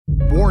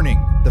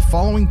Warning, the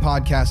following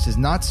podcast is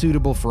not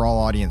suitable for all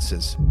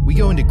audiences. We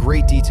go into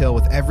great detail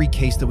with every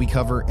case that we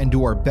cover and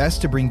do our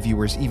best to bring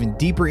viewers even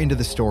deeper into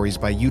the stories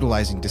by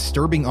utilizing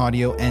disturbing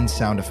audio and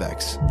sound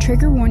effects.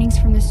 Trigger warnings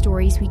from the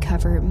stories we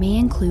cover may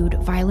include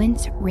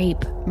violence,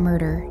 rape,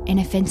 murder, and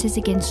offenses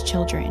against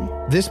children.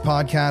 This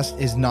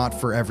podcast is not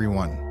for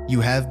everyone. You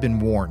have been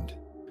warned.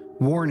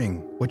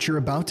 Warning, what you're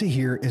about to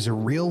hear is a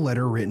real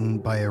letter written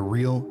by a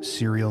real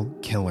serial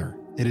killer.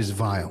 It is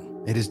vile,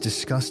 it is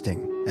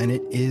disgusting, and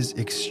it is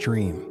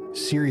extreme.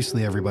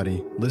 Seriously,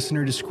 everybody,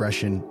 listener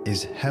discretion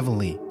is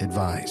heavily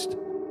advised.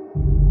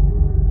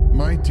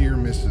 My dear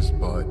Mrs.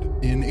 Budd,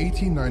 in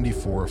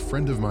 1894, a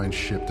friend of mine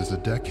shipped as a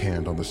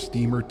deckhand on the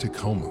steamer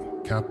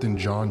Tacoma, Captain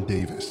John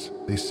Davis.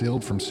 They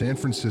sailed from San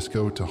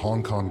Francisco to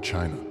Hong Kong,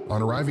 China.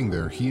 On arriving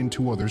there, he and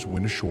two others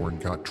went ashore and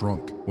got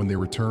drunk. When they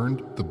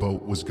returned, the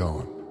boat was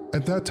gone.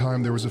 At that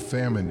time, there was a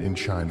famine in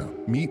China.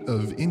 Meat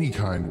of any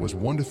kind was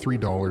 $1 to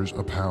 $3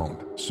 a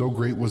pound. So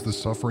great was the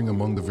suffering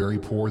among the very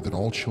poor that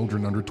all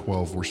children under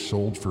 12 were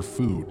sold for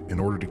food in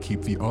order to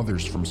keep the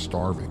others from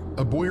starving.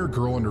 A boy or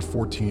girl under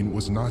 14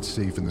 was not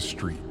safe in the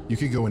street. You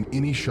could go in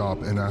any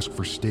shop and ask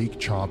for steak,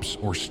 chops,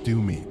 or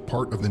stew meat.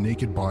 Part of the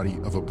naked body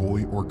of a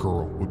boy or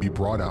girl would be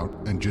brought out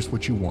and just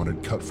what you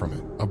wanted cut from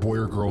it. A boy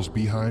or girl's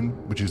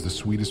behind, which is the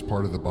sweetest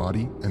part of the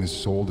body and is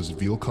sold as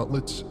veal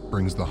cutlets,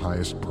 brings the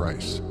highest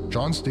price.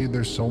 John stayed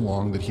there so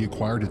long that he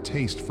acquired a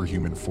taste for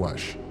human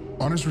flesh.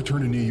 On his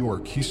return to New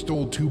York, he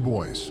stole two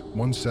boys,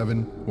 one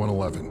 7, one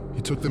 11.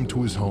 He took them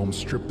to his home,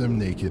 stripped them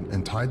naked,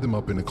 and tied them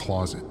up in a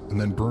closet, and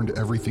then burned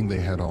everything they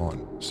had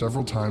on.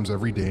 Several times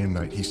every day and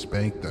night, he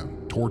spanked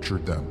them,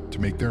 tortured them, to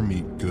make their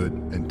meat good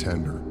and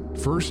tender.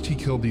 First, he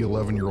killed the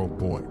 11-year-old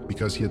boy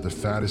because he had the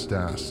fattest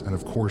ass and,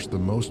 of course, the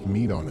most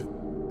meat on it.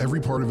 Every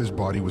part of his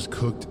body was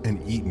cooked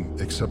and eaten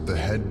except the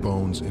head,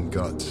 bones, and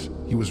guts.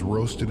 He was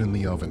roasted in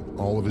the oven,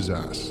 all of his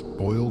ass,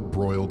 boiled,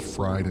 broiled,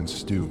 fried, and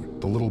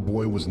stewed. The little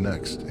boy was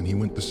next, and he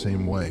went the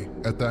same way.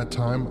 At that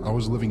time, I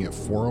was living at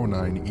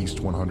 409 East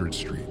 100th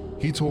Street.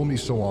 He told me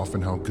so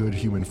often how good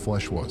human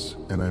flesh was,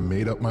 and I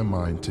made up my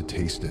mind to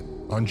taste it.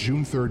 On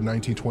June 3rd,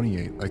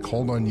 1928, I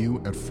called on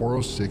you at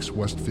 406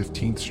 West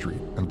 15th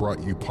Street and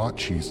brought you pot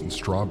cheese and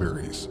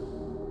strawberries.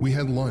 We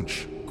had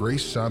lunch.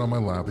 Grace sat on my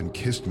lap and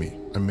kissed me.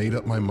 I made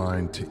up my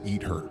mind to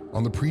eat her.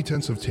 On the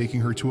pretense of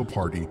taking her to a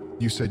party,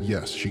 you said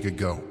yes, she could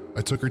go.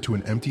 I took her to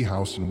an empty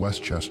house in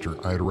Westchester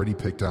I had already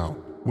picked out.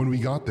 When we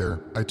got there,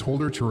 I told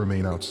her to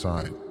remain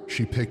outside.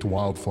 She picked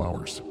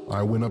wildflowers.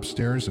 I went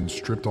upstairs and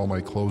stripped all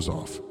my clothes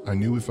off. I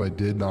knew if I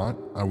did not,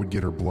 I would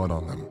get her blood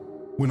on them.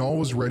 When all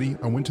was ready,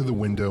 I went to the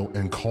window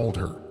and called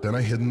her. Then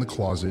I hid in the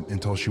closet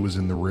until she was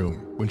in the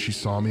room. When she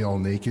saw me all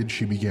naked,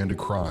 she began to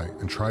cry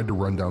and tried to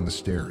run down the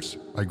stairs.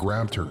 I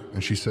grabbed her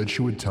and she said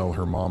she would tell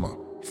her mama.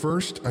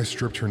 First, I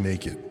stripped her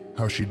naked.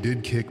 How she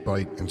did kick,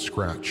 bite, and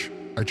scratch.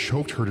 I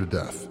choked her to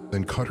death,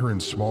 then cut her in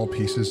small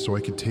pieces so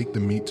I could take the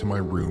meat to my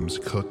rooms,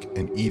 cook,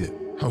 and eat it.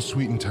 How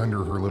sweet and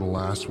tender her little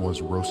ass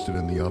was roasted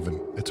in the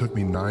oven. It took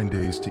me 9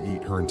 days to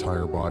eat her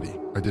entire body.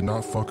 I did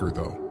not fuck her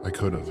though. I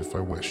could have if I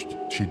wished.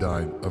 She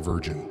died a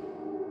virgin.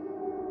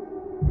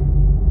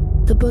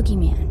 The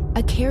Boogeyman,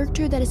 a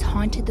character that has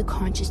haunted the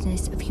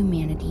consciousness of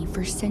humanity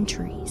for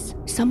centuries.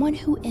 Someone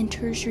who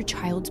enters your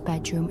child's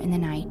bedroom in the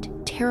night,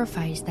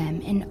 terrifies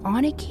them, and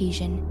on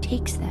occasion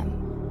takes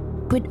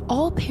them. But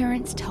all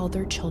parents tell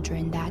their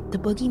children that the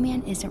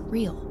Boogeyman isn't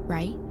real,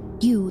 right?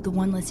 You, the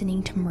one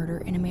listening to Murder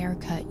in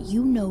America,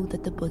 you know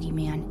that the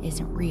Boogeyman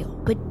isn't real.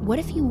 But what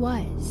if he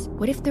was?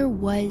 What if there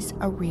was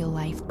a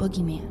real-life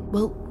Boogeyman?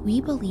 Well, we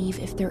believe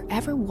if there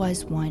ever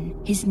was one,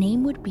 his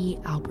name would be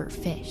Albert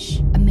Fish,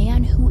 a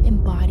man who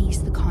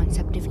embodies the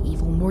concept of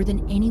evil more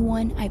than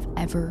anyone I've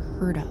ever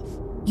heard of.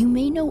 You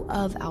may know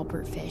of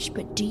Albert Fish,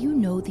 but do you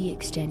know the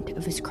extent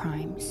of his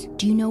crimes?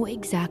 Do you know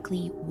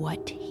exactly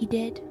what he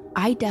did?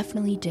 I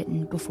definitely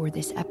didn't before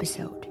this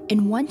episode.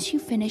 And once you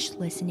finish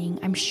listening,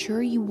 I'm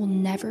sure you will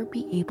never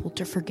be able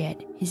to forget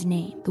his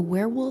name. The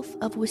Werewolf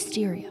of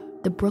Wisteria,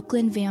 the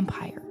Brooklyn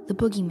Vampire, the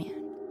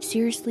Boogeyman.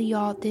 Seriously,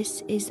 y'all,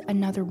 this is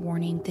another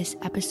warning. This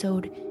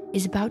episode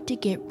is about to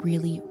get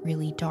really,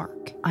 really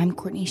dark. I'm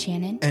Courtney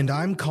Shannon. And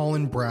I'm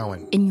Colin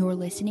Browen. And you're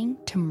listening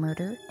to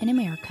Murder in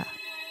America.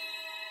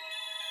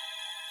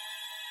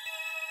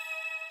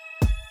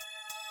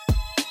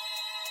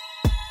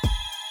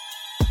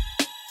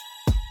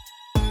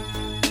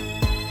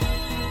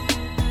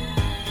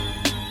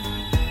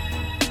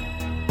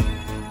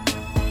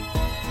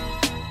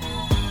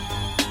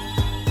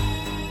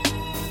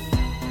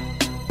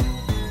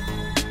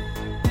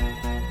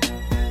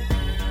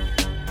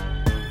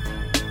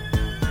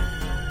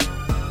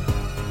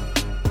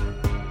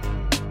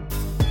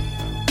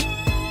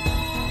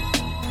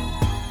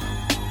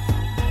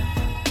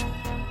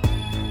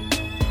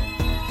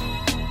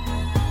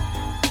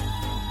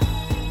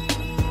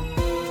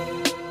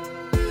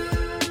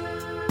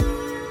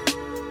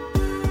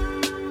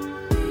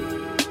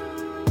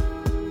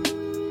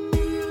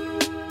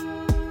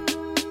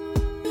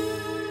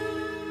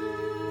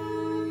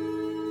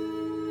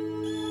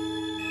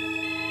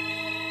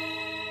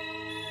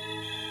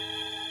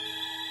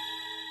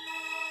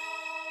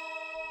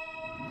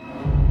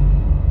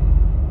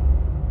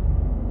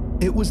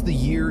 It was the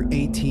year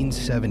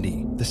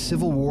 1870. The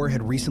Civil War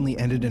had recently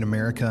ended in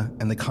America,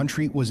 and the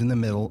country was in the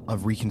middle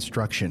of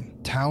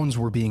Reconstruction. Towns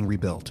were being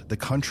rebuilt. The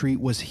country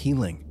was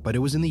healing. But it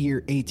was in the year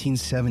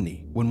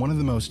 1870 when one of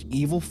the most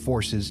evil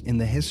forces in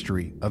the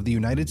history of the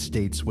United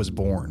States was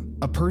born.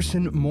 A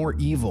person more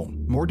evil,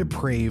 more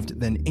depraved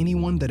than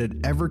anyone that had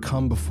ever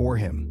come before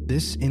him.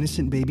 This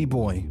innocent baby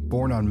boy,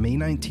 born on May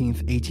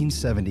 19th,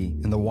 1870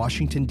 in the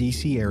Washington,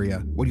 D.C.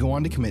 area, would go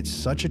on to commit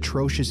such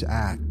atrocious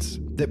acts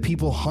that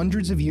people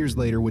hundreds of years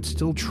later would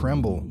still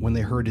tremble when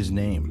they heard his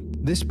name.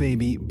 This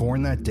baby,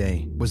 born that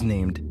day, was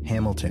named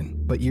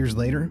Hamilton, but years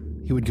later,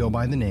 he would go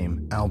by the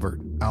name Albert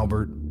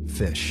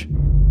Fish.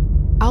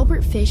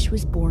 Albert Fish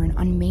was born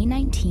on May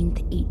 19,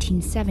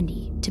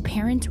 1870, to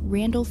parents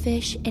Randall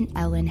Fish and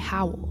Ellen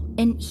Howell.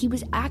 And he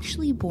was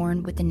actually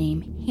born with the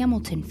name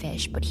Hamilton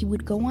Fish, but he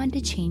would go on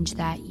to change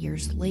that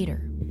years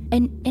later.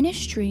 And in a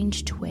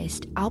strange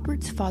twist,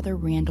 Albert's father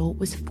Randall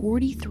was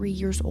 43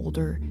 years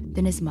older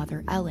than his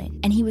mother Ellen,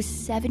 and he was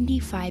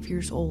 75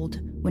 years old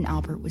when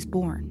Albert was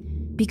born.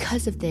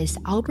 Because of this,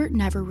 Albert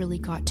never really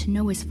got to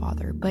know his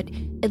father, but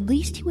at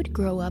least he would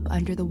grow up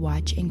under the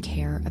watch and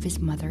care of his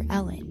mother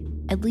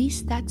Ellen. At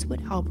least that's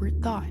what Albert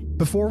thought.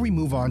 Before we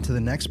move on to the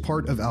next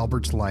part of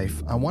Albert's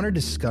life, I want to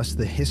discuss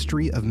the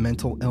history of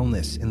mental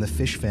illness in the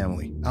Fish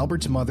family.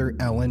 Albert's mother,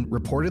 Ellen,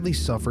 reportedly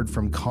suffered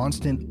from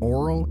constant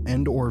oral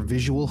and/or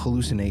visual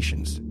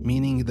hallucinations,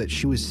 meaning that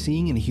she was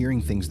seeing and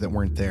hearing things that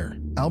weren't there.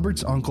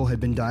 Albert's uncle had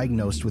been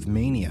diagnosed with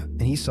mania,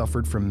 and he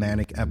suffered from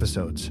manic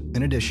episodes.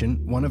 In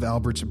addition, one of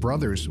Albert's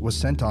brothers was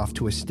sent off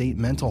to a state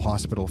mental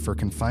hospital for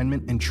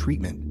confinement and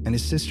treatment, and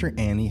his sister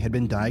Annie had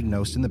been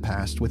diagnosed in the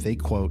past with a,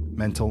 quote,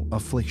 mental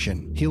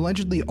affliction. He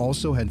allegedly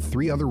also had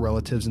 3 other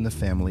relatives in the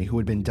family who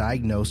had been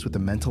diagnosed with a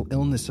mental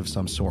illness of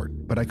some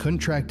sort, but I couldn't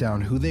track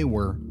down who they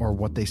were or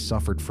what they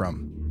suffered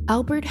from.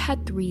 Albert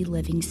had 3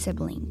 living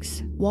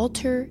siblings,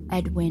 Walter,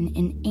 Edwin,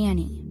 and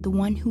Annie, the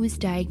one who was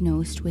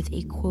diagnosed with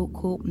a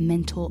quote-quote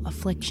mental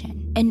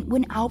affliction. And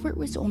when Albert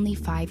was only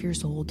 5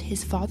 years old,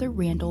 his father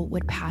Randall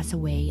would pass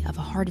away of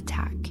a heart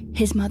attack.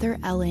 His mother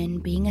Ellen,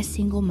 being a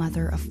single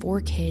mother of 4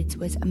 kids,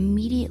 was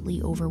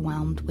immediately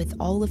overwhelmed with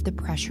all of the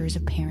pressures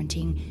of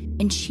parenting,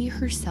 and she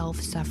herself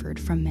suffered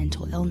from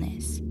mental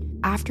illness.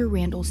 After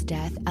Randall's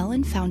death,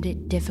 Ellen found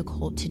it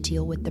difficult to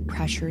deal with the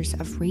pressures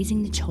of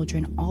raising the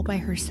children all by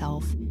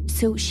herself,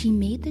 so she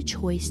made the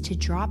choice to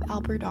drop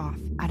Albert off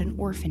at an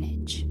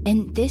orphanage.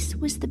 And this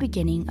was the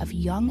beginning of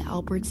young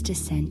Albert's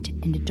descent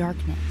into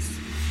darkness.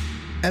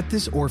 At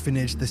this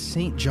orphanage, the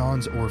St.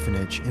 John's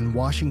Orphanage in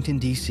Washington,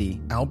 D.C.,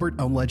 Albert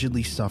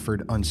allegedly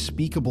suffered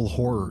unspeakable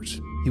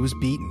horrors. He was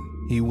beaten.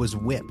 He was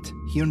whipped.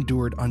 He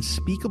endured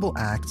unspeakable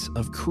acts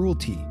of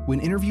cruelty.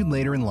 When interviewed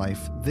later in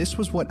life, this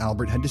was what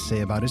Albert had to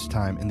say about his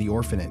time in the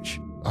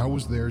orphanage. I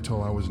was there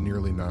till I was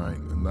nearly 9,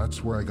 and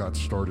that's where I got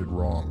started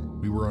wrong.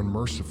 We were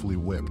unmercifully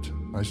whipped.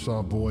 I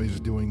saw boys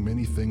doing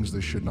many things they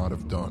should not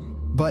have done.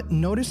 But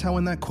notice how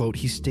in that quote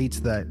he states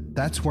that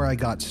that's where I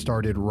got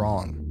started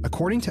wrong.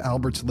 According to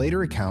Albert's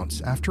later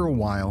accounts, after a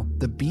while,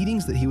 the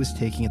beatings that he was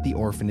taking at the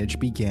orphanage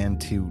began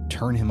to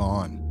turn him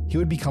on. He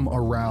would become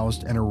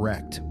aroused and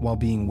erect while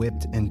being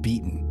whipped and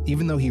beaten.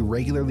 Even though he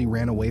regularly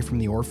ran away from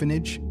the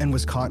orphanage and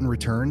was caught and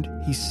returned,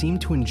 he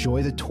seemed to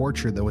enjoy the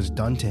torture that was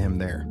done to him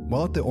there.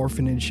 While at the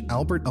orphanage,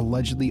 Albert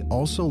allegedly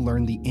also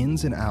learned the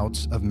ins and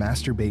outs of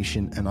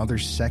masturbation and other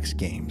sex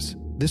games.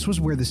 This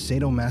was where the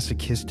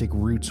sadomasochistic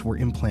roots were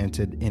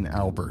implanted in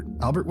Albert.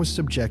 Albert was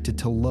subjected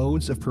to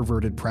loads of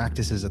perverted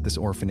practices at this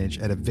orphanage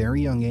at a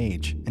very young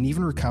age, and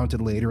even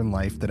recounted later in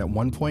life that at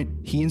one point,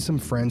 he and some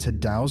friends had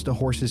doused a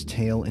horse's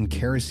tail in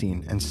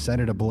kerosene and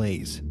set it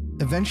ablaze.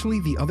 Eventually,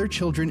 the other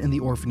children in the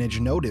orphanage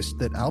noticed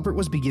that Albert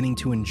was beginning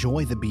to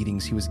enjoy the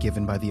beatings he was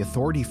given by the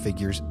authority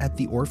figures at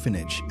the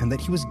orphanage, and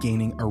that he was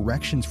gaining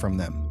erections from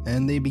them,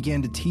 and they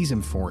began to tease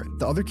him for it.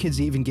 The other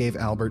kids even gave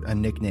Albert a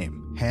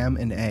nickname, Ham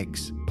and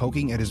Eggs,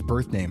 poking at his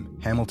birth name,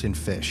 Hamilton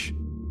Fish.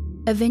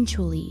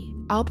 Eventually,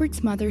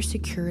 Albert's mother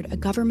secured a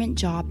government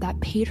job that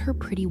paid her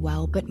pretty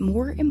well, but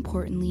more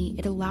importantly,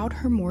 it allowed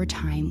her more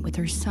time with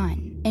her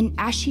son. And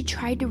as she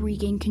tried to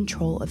regain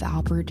control of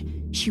Albert,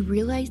 she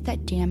realized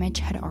that damage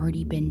had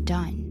already been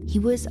done. He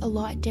was a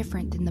lot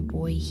different than the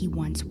boy he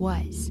once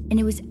was, and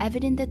it was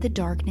evident that the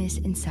darkness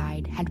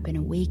inside had been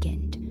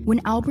awakened.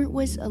 When Albert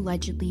was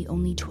allegedly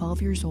only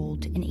 12 years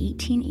old in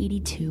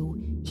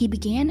 1882, he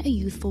began a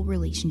youthful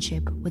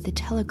relationship with a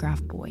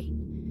telegraph boy.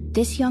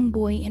 This young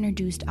boy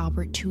introduced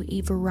Albert to a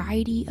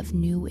variety of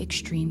new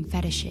extreme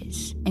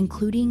fetishes,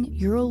 including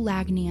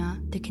urolagnia,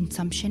 the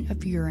consumption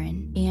of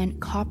urine, and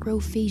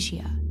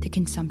coprophagia, the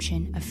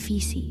consumption of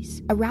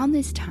feces. Around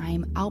this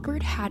time,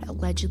 Albert had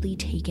allegedly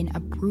taken a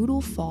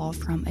brutal fall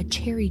from a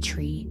cherry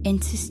tree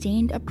and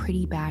sustained a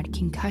pretty bad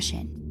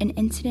concussion, an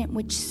incident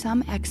which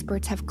some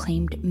experts have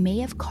claimed may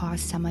have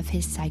caused some of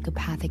his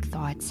psychopathic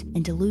thoughts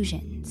and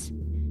delusions.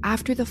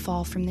 After the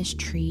fall from this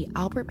tree,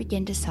 Albert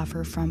began to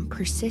suffer from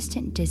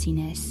persistent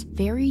dizziness,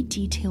 very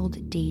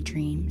detailed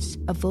daydreams,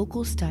 a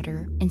vocal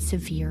stutter, and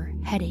severe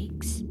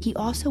headaches. He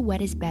also wet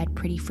his bed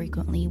pretty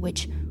frequently,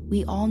 which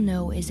we all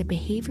know is a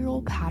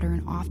behavioral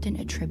pattern often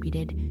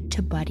attributed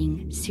to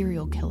budding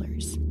serial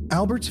killers.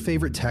 Albert's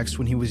favorite text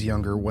when he was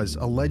younger was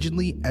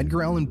allegedly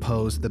Edgar Allan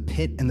Poe's The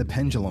Pit and the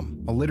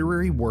Pendulum, a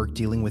literary work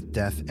dealing with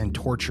death and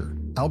torture.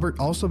 Albert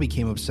also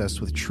became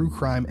obsessed with true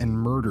crime and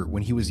murder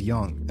when he was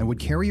young and would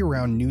carry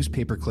around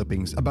newspaper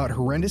clippings about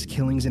horrendous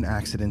killings and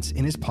accidents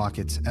in his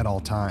pockets at all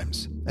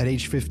times. At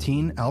age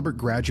 15, Albert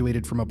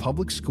graduated from a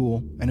public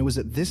school, and it was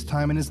at this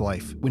time in his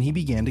life when he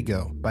began to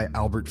go by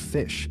Albert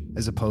Fish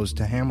as opposed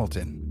to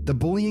Hamilton. The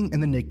bullying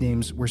and the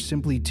nicknames were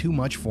simply too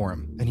much for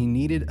him, and he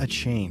needed a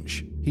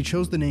change. He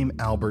chose the name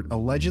Albert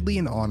allegedly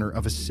in honor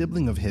of a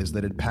sibling of his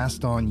that had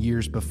passed on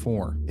years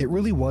before. It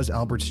really was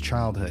Albert's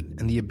childhood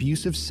and the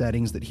abusive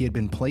settings that he had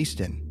been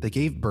placed in that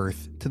gave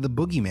birth to the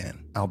boogeyman,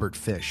 Albert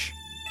Fish.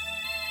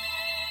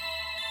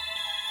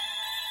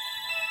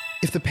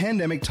 If the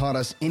pandemic taught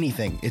us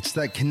anything, it's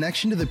that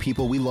connection to the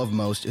people we love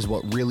most is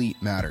what really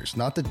matters.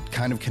 Not the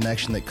kind of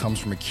connection that comes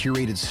from a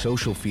curated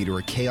social feed or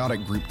a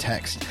chaotic group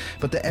text,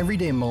 but the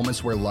everyday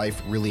moments where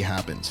life really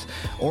happens.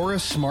 Aura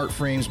smart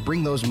frames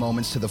bring those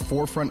moments to the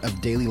forefront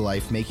of daily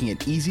life, making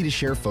it easy to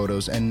share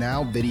photos and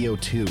now video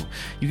too.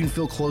 You can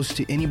feel close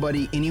to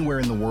anybody, anywhere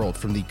in the world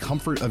from the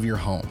comfort of your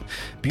home.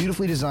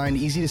 Beautifully designed,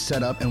 easy to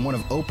set up, and one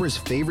of Oprah's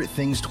favorite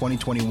things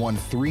 2021,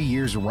 3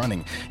 years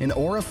running. An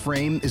Aura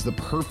frame is the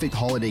perfect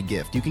holiday gift.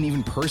 You can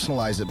even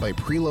personalize it by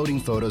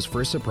preloading photos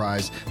for a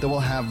surprise that will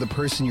have the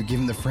person you're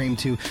giving the frame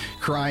to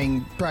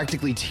crying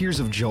practically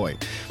tears of joy.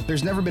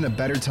 There's never been a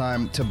better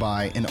time to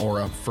buy an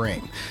Aura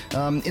frame.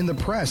 In the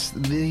press,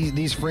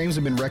 these frames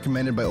have been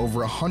recommended by over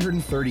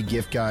 130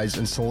 gift guides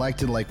and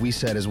selected, like we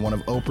said, as one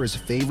of Oprah's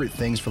favorite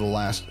things for the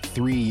last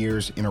 3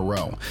 years in a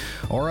row.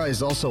 Aura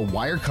is also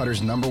Wirecutter's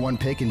 #1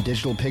 pick in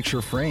digital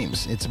picture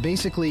frames. It's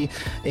basically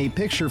a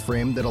picture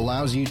frame that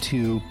allows you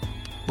to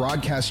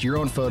broadcast your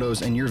own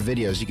photos and your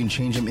videos. You can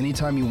change them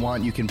anytime you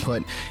want. You can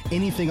put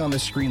anything on the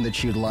screen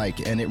that you'd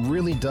like, and it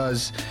really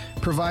does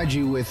provide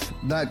you with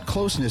that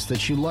closeness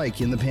that you like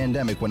in the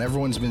pandemic when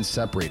everyone's been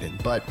separated.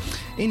 But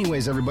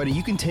anyways, everybody,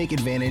 you can take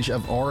advantage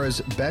of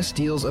Aura's best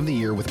deals of the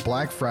year with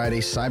Black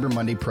Friday, Cyber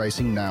Monday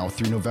pricing now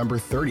through November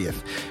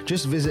 30th.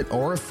 Just visit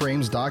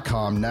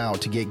auraframes.com now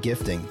to get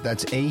gifting.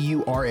 That's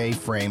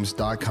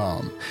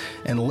auraframes.com.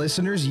 And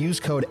listeners, use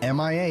code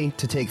MIA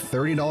to take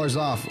 $30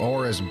 off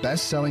Aura's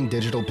best-selling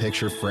digital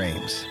picture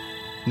frames.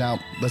 Now,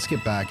 let's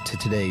get back to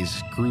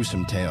today's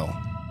gruesome tale.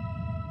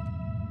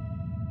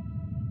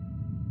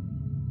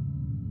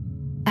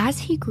 As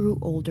he grew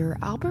older,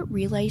 Albert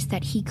realized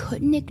that he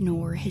couldn't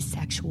ignore his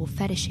sexual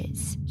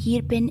fetishes. He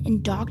had been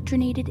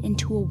indoctrinated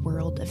into a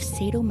world of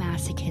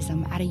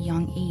sadomasochism at a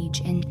young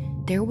age, and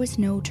there was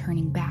no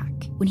turning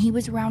back. When he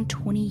was around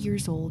 20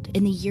 years old,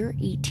 in the year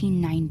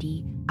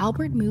 1890,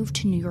 Albert moved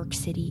to New York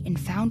City and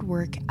found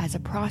work as a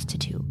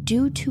prostitute.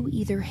 Due to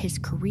either his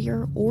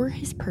career or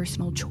his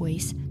personal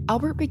choice,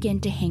 Albert began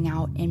to hang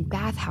out in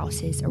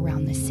bathhouses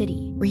around the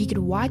city, where he could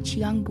watch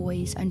young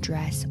boys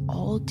undress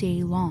all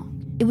day long.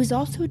 It was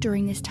also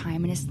during this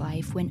time in his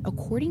life when,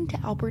 according to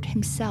Albert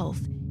himself,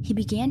 he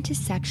began to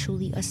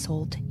sexually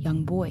assault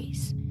young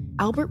boys.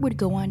 Albert would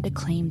go on to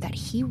claim that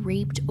he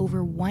raped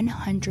over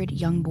 100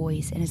 young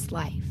boys in his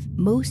life,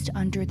 most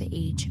under the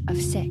age of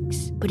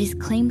 6, but his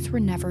claims were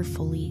never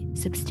fully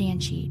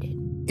substantiated.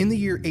 In the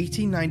year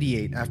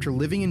 1898, after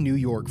living in New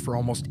York for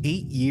almost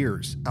 8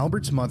 years,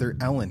 Albert's mother,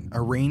 Ellen,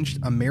 arranged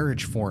a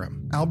marriage for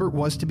him. Albert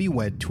was to be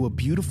wed to a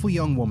beautiful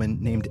young woman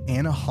named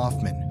Anna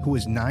Hoffman, who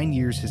was 9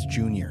 years his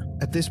junior.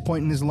 At this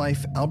point in his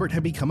life, Albert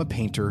had become a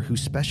painter who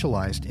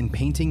specialized in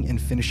painting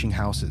and finishing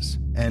houses.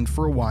 And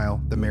for a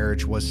while, the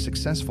marriage was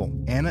successful.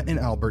 Anna and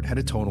Albert had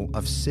a total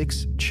of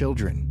 6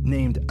 children,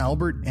 named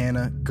Albert,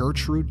 Anna,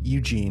 Gertrude,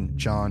 Eugene,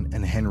 John,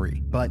 and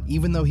Henry. But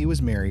even though he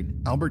was married,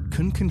 Albert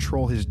couldn't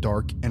control his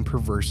dark and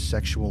perverse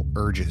sexual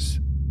urges.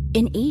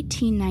 In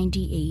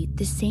 1898,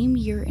 the same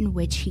year in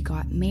which he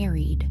got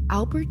married,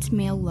 Albert's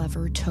male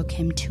lover took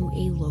him to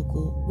a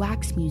local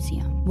wax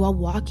museum. While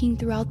walking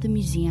throughout the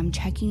museum,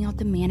 checking out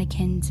the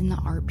mannequins and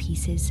the art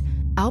pieces,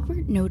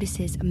 Albert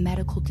notices a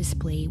medical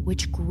display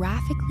which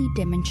graphically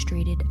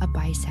demonstrated a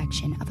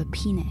bisection of a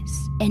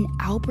penis, and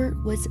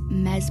Albert was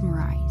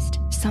mesmerized.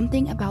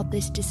 Something about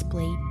this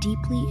display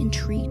deeply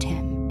intrigued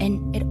him,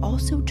 and it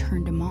also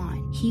turned him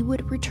on. He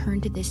would return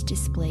to this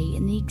display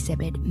in the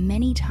exhibit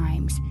many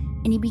times,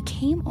 and he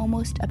became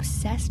almost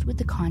obsessed with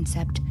the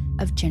concept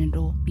of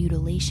genital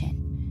mutilation.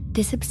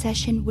 This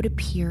obsession would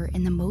appear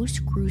in the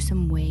most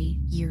gruesome way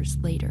years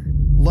later.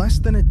 Less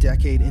than a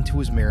decade into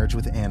his marriage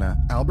with Anna,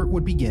 Albert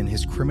would begin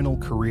his criminal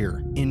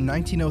career. In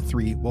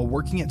 1903, while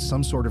working at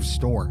some sort of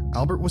store,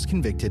 Albert was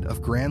convicted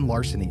of grand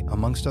larceny,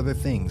 amongst other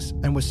things,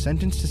 and was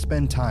sentenced to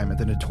spend time at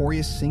the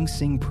notorious Sing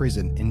Sing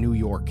prison in New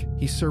York.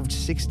 He served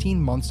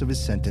 16 months of his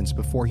sentence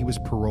before he was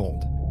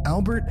paroled.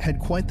 Albert had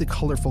quite the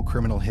colorful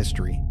criminal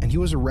history, and he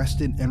was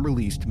arrested and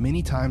released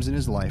many times in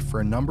his life for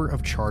a number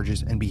of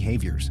charges and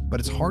behaviors, but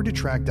it's hard to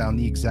track down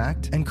the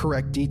exact and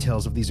correct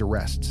details of these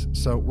arrests,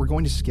 so we're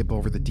going to skip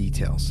over the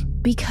details.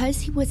 Because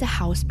he was a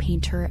house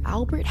painter,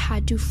 Albert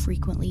had to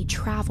frequently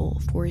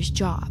travel for his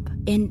job,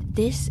 and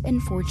this,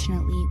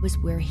 unfortunately, was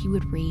where he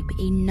would rape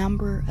a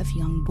number of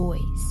young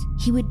boys.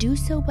 He would do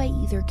so by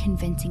either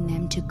convincing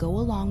them to go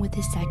along with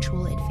his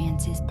sexual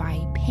advances by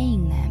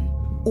paying them,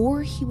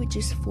 or he would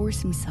just force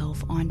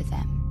himself onto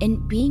them.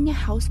 And being a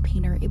house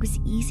painter, it was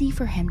easy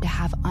for him to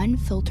have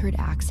unfiltered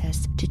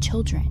access to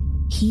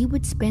children. He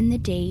would spend the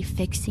day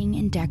fixing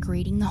and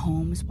decorating the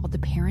homes while the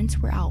parents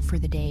were out for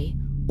the day,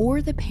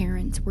 or the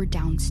parents were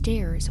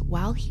downstairs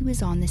while he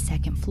was on the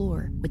second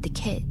floor with the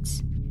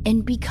kids.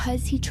 And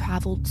because he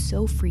traveled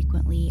so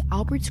frequently,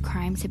 Albert's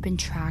crimes have been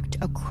tracked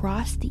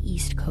across the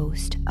East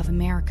Coast of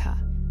America.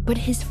 But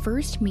his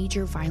first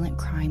major violent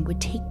crime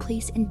would take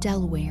place in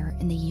Delaware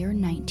in the year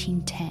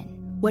 1910.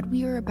 What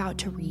we are about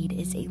to read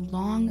is a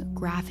long,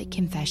 graphic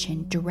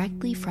confession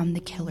directly from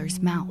the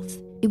killer's mouth.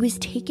 It was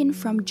taken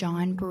from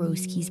John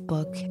Borowski's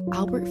book,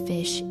 Albert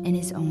Fish in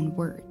His Own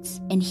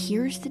Words. And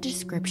here's the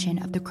description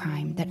of the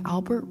crime that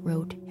Albert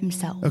wrote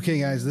himself. Okay,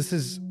 guys, this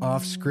is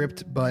off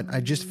script, but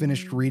I just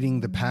finished reading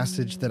the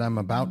passage that I'm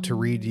about to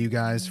read to you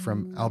guys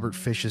from Albert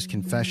Fish's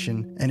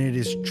confession, and it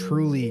is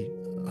truly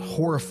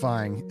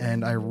horrifying,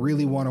 and I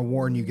really want to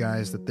warn you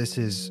guys that this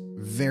is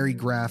very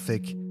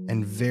graphic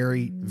and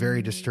very,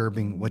 very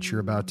disturbing what you're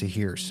about to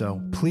hear.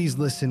 So please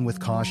listen with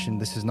caution.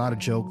 This is not a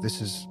joke.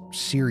 This is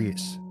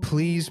serious.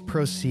 Please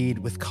proceed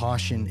with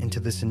caution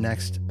into this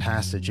next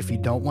passage. If you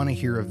don't want to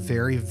hear a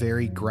very,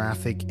 very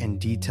graphic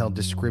and detailed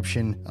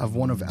description of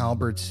one of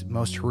Albert's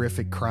most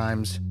horrific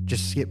crimes,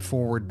 just skip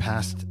forward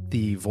past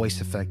the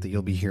voice effect that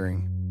you'll be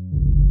hearing.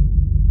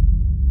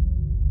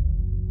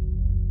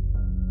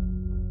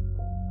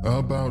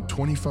 About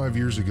 25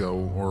 years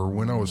ago, or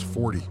when I was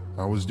 40,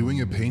 I was doing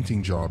a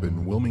painting job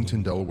in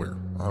Wilmington, Delaware.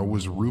 I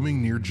was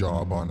rooming near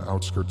job on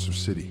outskirts of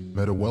city.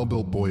 Met a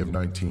well-built boy of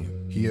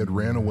 19. He had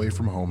ran away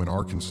from home in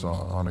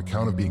Arkansas on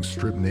account of being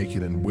stripped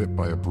naked and whipped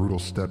by a brutal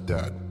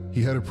stepdad.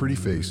 He had a pretty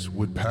face,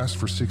 would pass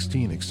for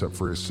 16 except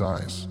for his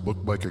size,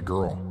 looked like a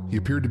girl. He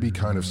appeared to be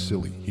kind of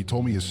silly. He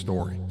told me his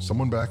story.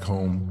 Someone back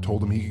home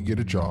told him he could get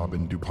a job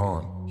in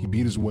DuPont. He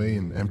beat his way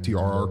in empty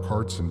RR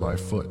carts and by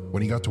foot.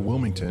 When he got to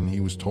Wilmington, he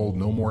was told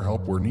no more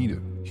help were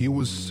needed. He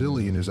was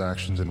silly in his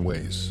actions and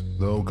ways,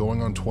 though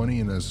going on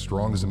 20 and as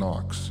strong as an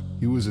ox.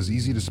 He was as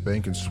easy to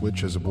spank and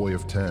switch as a boy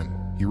of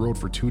 10. He rode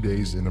for 2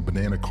 days in a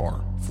banana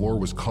car. Floor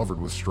was covered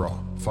with straw.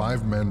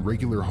 5 men,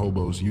 regular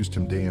hobos, used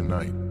him day and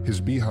night.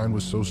 His behind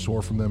was so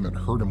sore from them it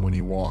hurt him when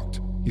he walked.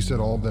 He said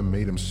all of them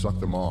made him suck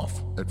them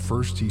off. At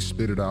first he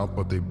spit it out,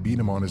 but they beat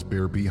him on his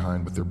bare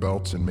behind with their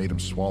belts and made him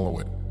swallow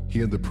it. He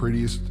had the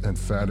prettiest and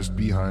fattest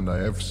behind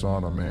I ever saw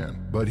on a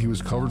man, but he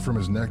was covered from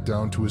his neck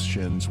down to his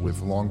shins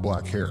with long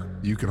black hair.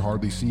 You could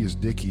hardly see his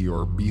dicky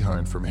or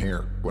behind from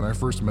hair. When I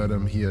first met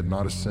him, he had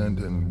not a cent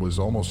and was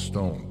almost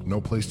stoned, no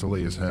place to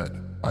lay his head.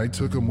 I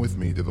took him with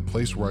me to the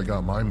place where I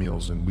got my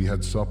meals and we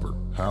had supper.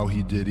 How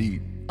he did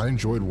eat. I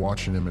enjoyed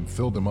watching him and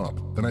filled him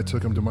up. Then I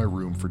took him to my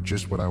room for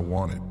just what I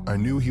wanted. I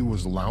knew he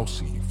was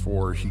lousy,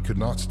 for he could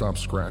not stop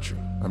scratching.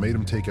 I made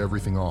him take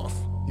everything off.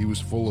 He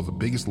was full of the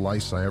biggest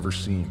lice I ever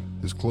seen.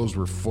 His clothes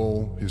were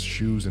full, his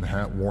shoes and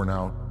hat worn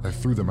out. I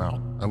threw them out.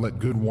 I let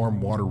good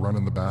warm water run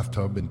in the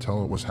bathtub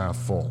until it was half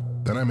full.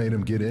 Then I made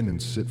him get in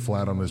and sit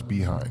flat on his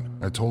behind.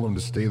 I told him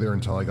to stay there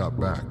until I got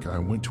back. I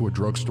went to a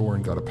drugstore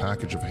and got a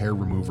package of hair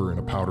remover in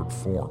a powdered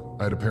form.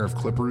 I had a pair of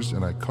clippers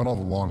and I cut all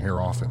the long hair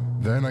off him.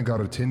 Then I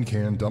got a tin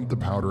can, dumped the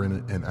powder in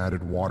it, and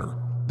added water.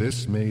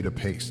 This made a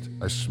paste.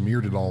 I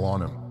smeared it all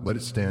on him, let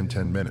it stand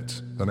 10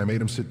 minutes. Then I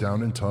made him sit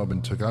down in a tub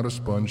and took out a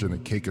sponge and a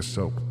cake of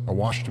soap. I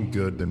washed him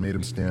good, then made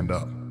him stand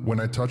up. When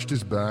I touched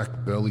his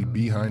back, belly,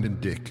 behind, and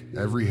dick,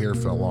 every hair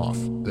fell off.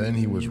 Then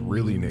he was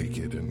really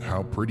naked, and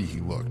how pretty he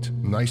looked.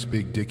 Nice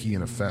big dicky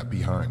and a fat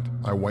behind.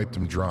 I wiped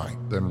him dry,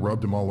 then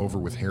rubbed him all over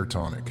with hair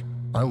tonic.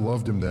 I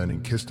loved him then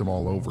and kissed him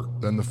all over.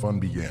 Then the fun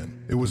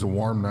began. It was a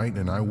warm night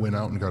and I went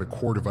out and got a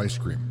quart of ice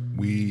cream.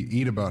 We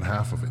eat about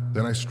half of it.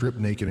 Then I stripped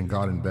naked and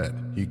got in bed.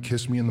 He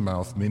kissed me in the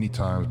mouth many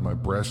times, my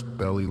breast,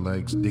 belly,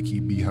 legs, dicky,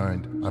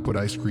 behind. I put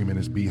ice cream in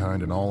his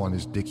behind and all on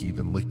his dicky,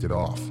 then licked it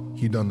off.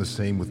 He done the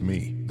same with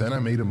me. Then I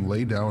made him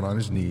lay down on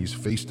his knees,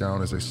 face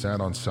down as I sat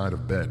on side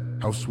of bed.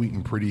 How sweet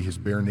and pretty his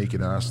bare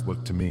naked ass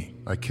looked to me.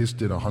 I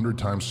kissed it 100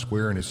 times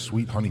square in his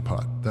sweet honey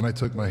pot. Then I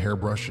took my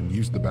hairbrush and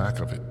used the back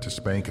of it to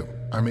spank him.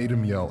 I made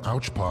him yell,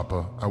 "Ouch,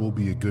 Papa, I will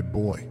be a good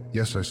boy."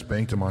 Yes, I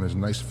spanked him on his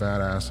nice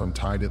fat ass,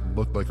 untied it,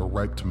 looked like a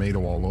ripe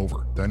tomato all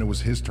over. Then it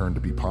was his turn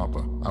to be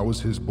Papa. I was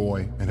his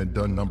boy and had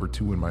done number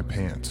 2 in my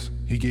pants.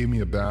 He gave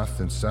me a bath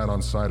and sat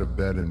on side of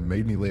bed and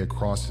made me lay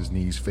across his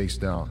knees face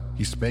down.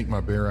 He spanked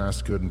my bare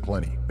ass good and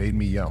plenty, made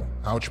me yell,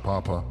 "Ouch,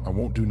 Papa, I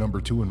won't do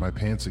number 2 in my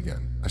pants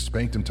again." I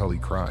spanked him till he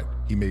cried.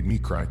 He made me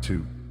cry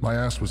too. My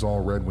ass was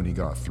all red when he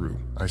got through.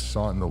 I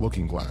saw it in the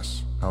looking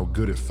glass, how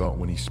good it felt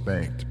when he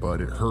spanked,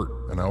 but it hurt,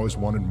 and I always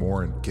wanted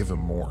more and give him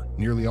more.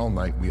 Nearly all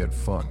night we had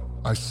fun.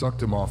 I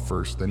sucked him off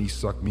first, then he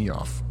sucked me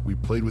off. We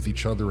played with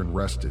each other and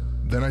rested.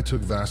 Then I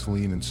took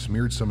Vaseline and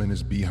smeared some in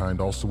his behind,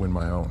 also in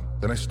my own.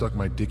 Then I stuck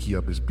my dicky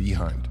up his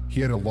behind.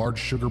 He had a large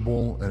sugar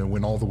bowl and it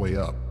went all the way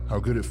up. how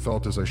good it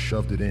felt as I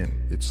shoved it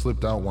in. It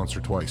slipped out once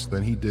or twice,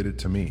 then he did it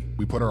to me.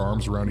 We put our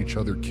arms around each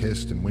other,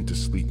 kissed, and went to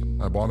sleep.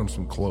 I bought him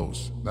some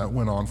clothes. That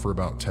went on for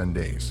about 10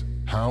 days.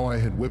 How I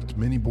had whipped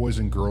many boys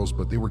and girls,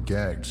 but they were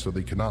gagged, so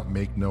they could not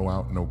make no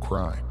out, no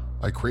cry.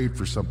 I craved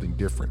for something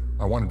different.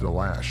 I wanted to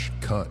lash,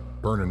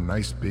 cut, burn a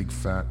nice big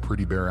fat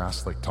pretty bare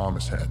ass like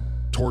Thomas had.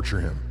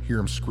 Torture him, hear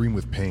him scream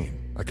with pain.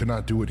 I could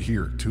not do it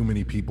here, too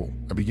many people.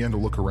 I began to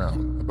look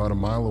around. About a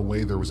mile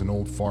away there was an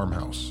old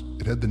farmhouse.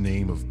 It had the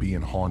name of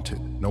being haunted.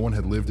 No one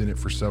had lived in it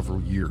for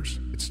several years.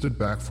 It stood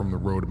back from the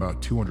road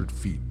about 200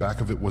 feet. Back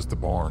of it was the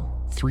barn.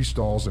 3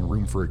 stalls and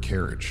room for a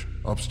carriage.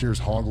 Upstairs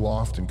hog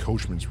loft and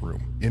coachman's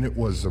room. In it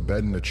was a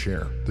bed and a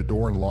chair. The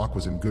door and lock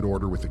was in good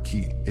order with a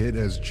key. It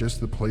as just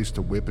the place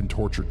to whip and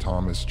torture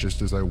Thomas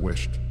just as I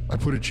wished. I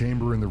put a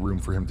chamber in the room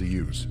for him to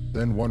use.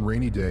 Then one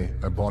rainy day,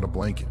 I bought a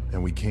blanket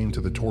and we came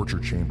to the torture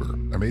chamber.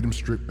 I made him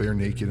strip bare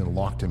naked and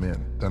locked him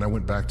in. Then I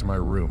went back to my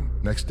room.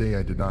 Next day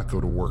I did not go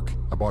to work.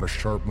 I bought a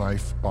sharp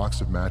knife, box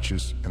of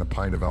matches, and a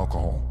pint of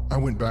alcohol. I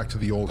went back to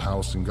the old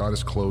house and got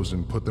his clothes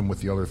and put them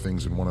with the other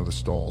things in one of the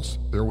stalls.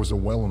 There was a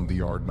well in the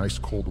yard, nice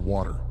cold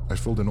water. I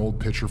filled an old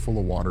pitcher full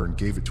of water and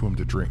gave it to him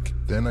to drink.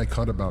 Then I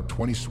cut about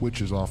 20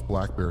 switches off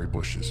blackberry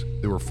bushes.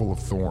 They were full of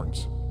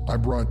thorns. I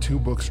brought 2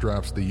 book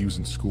straps they use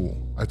in school.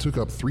 I took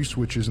up 3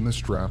 switches in the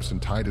straps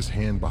and tied his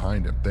hand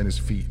behind him, then his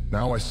feet.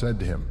 Now I said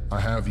to him, I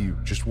have you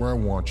just where I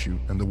want you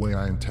and the way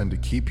I intend to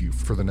keep you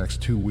for the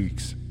next 2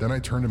 weeks. Then I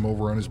turned him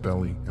over on his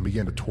belly and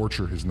began to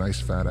torture his nice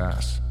fat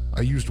ass.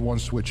 I used 1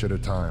 switch at a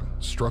time,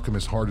 struck him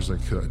as hard as I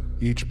could.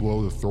 Each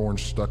blow the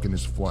thorns stuck in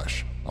his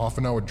flesh.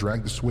 Often I would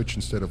drag the switch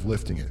instead of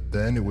lifting it.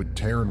 Then it would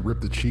tear and rip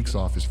the cheeks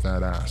off his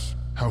fat ass.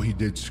 How he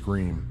did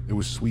scream. It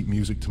was sweet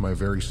music to my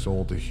very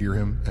soul to hear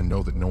him and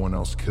know that no one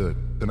else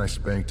could. Then I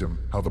spanked him.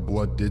 How the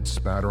blood did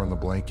spatter on the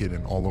blanket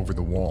and all over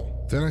the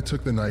wall. Then I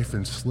took the knife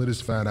and slit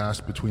his fat ass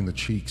between the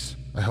cheeks.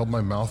 I held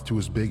my mouth to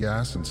his big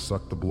ass and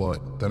sucked the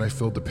blood. Then I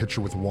filled the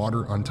pitcher with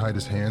water, untied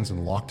his hands,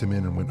 and locked him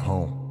in and went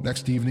home.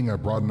 Next evening, I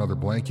brought another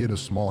blanket, a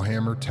small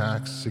hammer,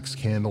 tacks, 6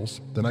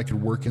 candles. Then I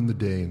could work in the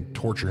day and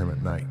torture him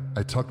at night.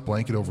 I tucked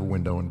blanket over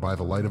window, and by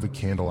the light of a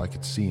candle, I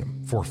could see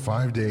him. For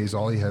 5 days,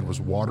 all he had was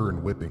water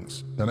and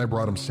whippings. Then I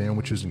brought him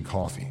sandwiches and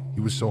coffee.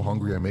 He was so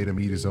hungry, I made him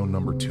eat his own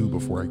number 2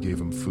 before I gave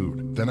him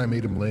food. Then I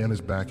made him lay on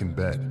his back in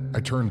bed. I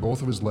turned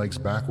both of his legs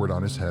backward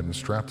on his head and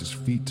strapped his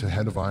feet to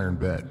head of iron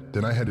bed.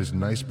 Then I had his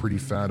nice pretty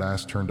fat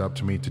ass turned up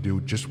to me to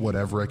do just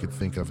whatever I could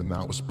think of, and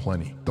that was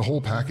plenty. The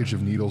whole package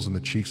of needles in the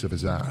cheeks of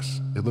his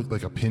ass. It looked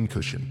like a pin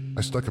cushion.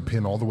 I stuck a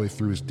pin all the way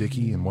through his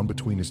dicky and one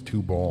between his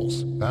 2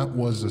 balls. That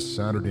was a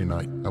Saturday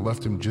night. I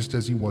left him just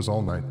as he was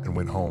all night and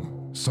went home.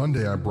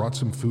 Sunday, I brought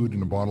some food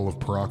and a bottle of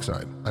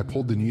peroxide. I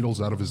pulled the needles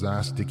out of his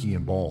ass, dicky,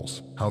 and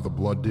balls. How the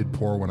blood did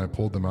pour when I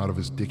pulled them out of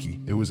his dicky.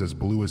 It was as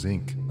blue as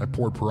ink. I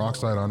poured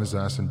peroxide on his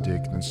ass and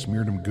dick, then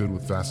smeared him good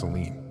with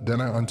Vaseline.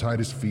 Then I untied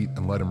his feet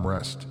and let him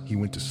rest. He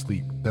went to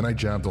sleep. Then I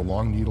jabbed a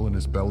long needle in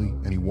his belly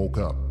and he woke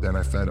up. Then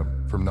I fed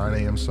him. From 9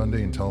 a.m.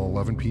 Sunday until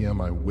 11 p.m.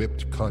 I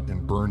whipped, cut,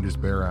 and burned his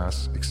bare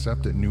ass,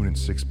 except at noon and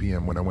 6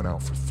 p.m. when I went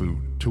out for food.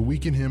 To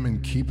weaken him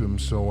and keep him,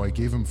 so I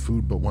gave him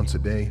food but once a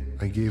day.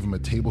 I gave him a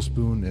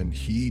tablespoon and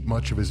he ate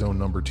much of his own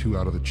number 2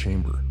 out of the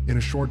chamber. In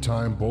a short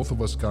time, both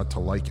of us got to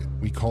like it.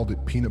 We called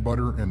it peanut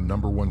butter and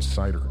number 1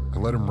 cider. I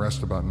let him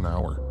rest about an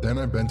hour. Then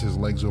I bent his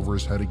legs over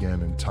his head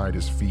again and tied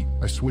his feet.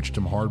 I switched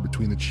him hard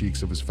between the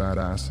cheeks of his fat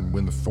ass, and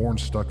when the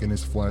thorns stuck in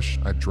his flesh,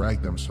 I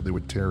dragged them so they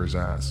would tear his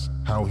ass.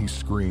 How he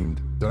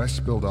screamed. Then I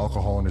spilled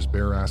alcohol on his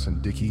bare ass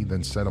and dicky,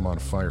 then set him on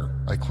fire.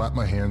 I clapped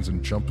my hands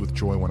and jumped with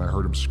joy when I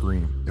heard him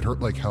scream. It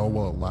hurt like hell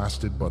while it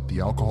lasted, but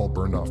the alcohol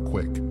burned off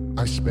quick.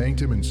 I spanked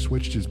him and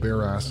switched his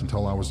bare ass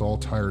until I was all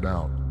tired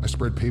out. I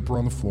spread paper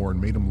on the floor and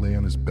made him lay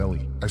on his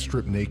belly. I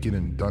stripped naked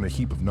and done a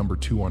heap of number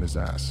 2 on his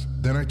ass.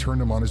 Then I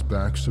turned him on his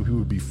back so he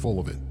would be full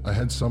of it. I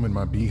had some in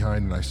my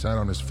behind and I sat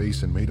on his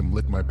face and made him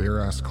lick my bare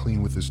ass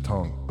clean with his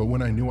tongue. But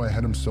when I knew I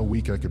had him so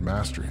weak I could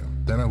master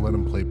him, then I let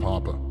him play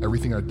papa.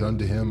 Everything I'd done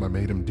to him I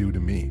made him do to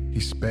me. He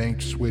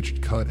spanked,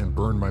 switched, cut, and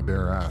burned my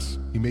bare ass.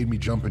 He made me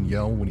jump and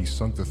yell when he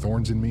sunk the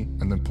thorns in me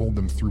and then pulled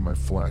them through my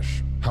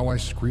flesh. How I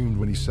screamed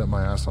when he set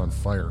my ass on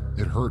fire.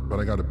 It hurt, but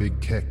I got a big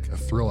kick, a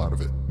thrill out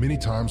of it. Many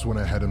times when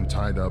I had him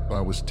tied up,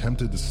 I was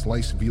tempted to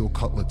slice veal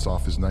cutlets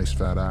off his nice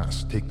fat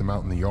ass, take them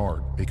out in the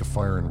yard, make a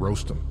fire and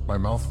roast them. My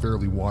mouth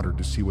fairly watered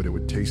to see what it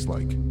would taste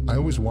like. I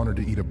always wanted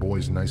to eat a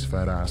boy's nice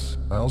fat ass.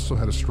 I also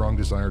had a strong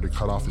desire to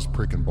cut off his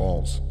prick and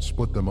balls,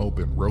 split them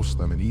open, roast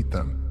them, and eat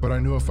them. But I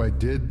knew if I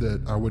did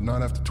that I would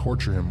not have to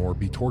torture him or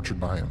be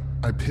tortured by him.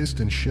 I pissed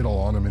and shit all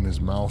on him in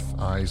his mouth,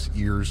 eyes,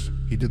 ears.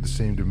 He did the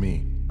same to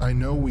me. I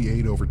know we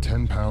ate over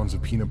 10 pounds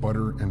of peanut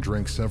butter and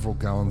drank several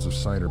gallons of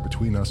cider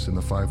between us in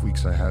the 5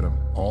 weeks I had him.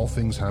 All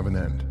things have an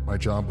end. My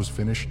job was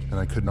finished and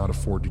I could not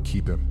afford to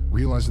keep him.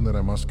 Realizing that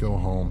I must go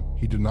home,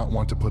 he did not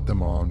want to put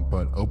them on,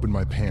 but opened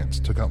my pants,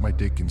 took out my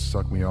dick and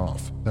sucked me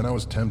off. Then I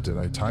was tempted.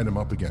 I tied him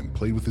up again,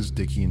 played with his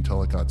dickie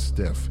until it got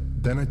stiff.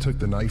 Then I took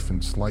the knife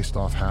and sliced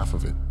off half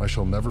of it. I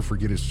shall never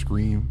forget his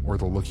scream or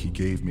the look he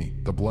gave me.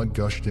 The blood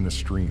gushed in a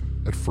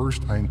stream. At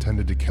first, I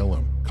intended to kill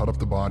him, cut up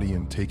the body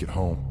and take it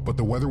home. But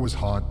the weather was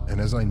hot, and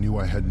as I knew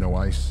I had no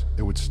ice,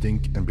 it would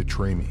stink and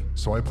betray me.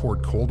 So I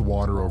poured cold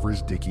water over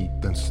his dickie,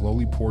 then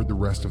slowly poured the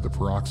rest of the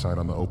peroxide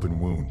on the open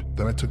wound.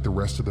 Then I took the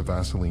rest of the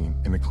Vaseline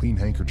in a clean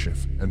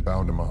handkerchief and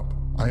bound him up.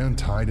 I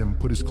untied him,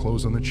 put his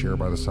clothes on the chair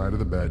by the side of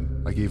the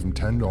bed. I gave him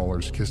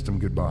 $10, kissed him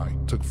goodbye,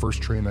 took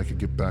first train I could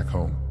get back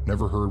home.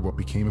 Never heard what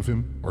became of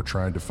him or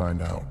tried to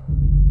find out.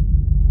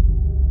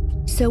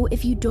 So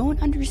if you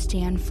don't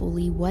understand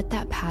fully what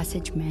that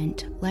passage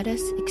meant, let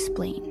us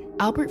explain.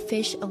 Albert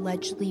Fish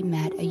allegedly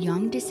met a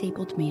young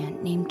disabled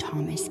man named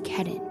Thomas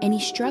Kedden, and he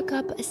struck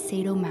up a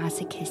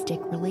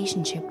sadomasochistic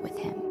relationship with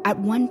him. At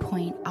one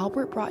point,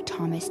 Albert brought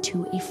Thomas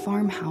to a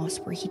farmhouse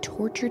where he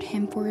tortured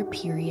him for a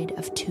period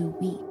of 2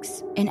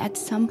 weeks. And at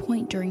some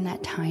point during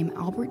that time,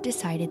 Albert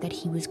decided that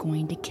he was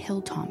going to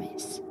kill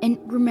Thomas. And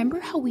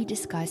remember how we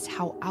discussed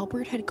how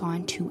Albert had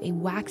gone to a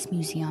wax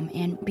museum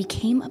and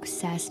became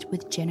obsessed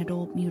with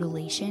genital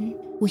mutilation?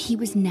 Well, he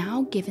was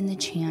now given the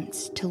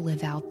chance to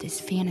live out this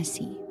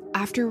fantasy.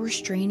 After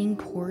restraining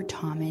poor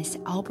Thomas,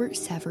 Albert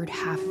severed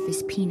half of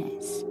his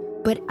penis.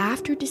 But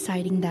after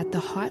deciding that the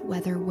hot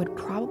weather would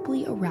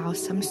probably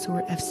arouse some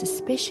sort of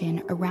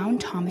suspicion around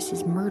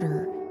Thomas's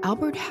murder,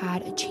 Albert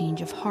had a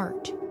change of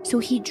heart. So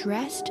he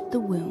dressed the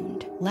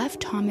wound,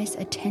 left Thomas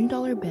a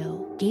 $10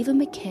 bill, gave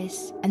him a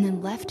kiss, and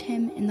then left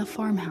him in the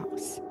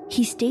farmhouse.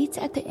 He states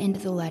at the end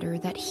of the letter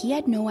that he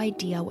had no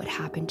idea what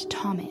happened to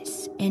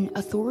Thomas, and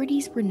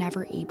authorities were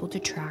never able to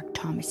track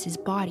Thomas's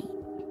body.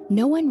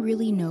 No one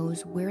really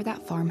knows where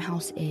that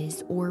farmhouse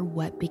is or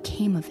what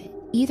became of it.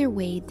 Either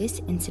way,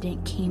 this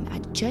incident came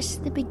at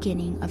just the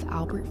beginning of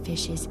Albert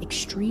Fish's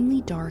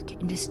extremely dark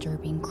and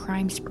disturbing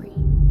crime spree.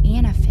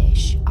 Anna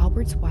Fish,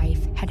 Albert's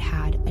wife, had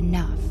had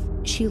enough.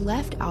 She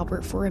left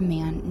Albert for a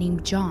man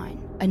named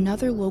John,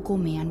 another local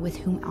man with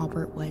whom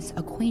Albert was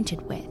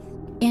acquainted with.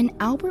 And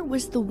Albert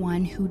was the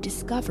one who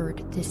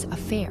discovered this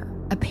affair.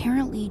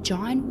 Apparently,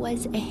 John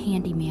was a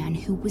handyman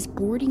who was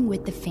boarding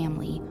with the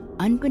family,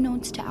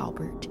 unbeknownst to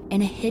Albert,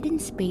 in a hidden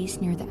space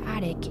near the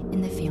attic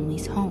in the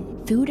family's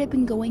home. Food had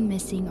been going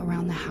missing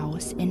around the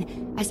house,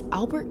 and as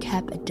Albert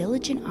kept a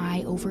diligent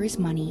eye over his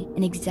money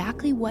and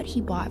exactly what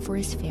he bought for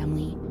his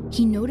family,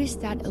 he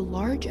noticed that a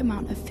large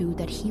amount of food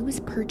that he was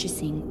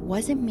purchasing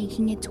wasn't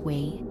making its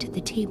way to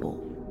the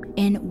table.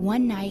 And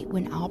one night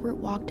when Albert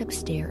walked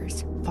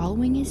upstairs,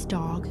 following his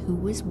dog who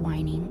was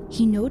whining,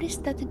 he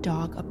noticed that the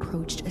dog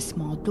approached a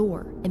small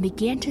door and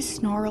began to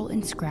snarl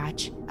and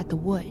scratch at the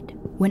wood.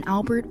 When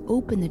Albert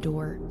opened the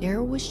door,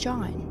 there was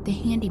John, the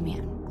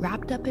handyman,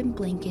 wrapped up in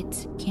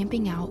blankets,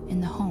 camping out in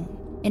the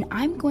home. And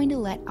I'm going to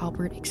let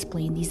Albert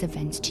explain these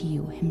events to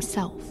you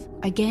himself.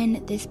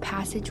 Again, this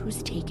passage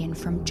was taken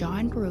from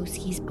John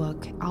Borowski's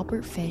book,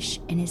 Albert Fish,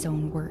 in his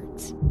own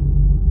words.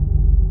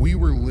 We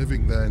were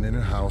living then in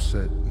a house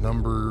at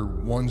number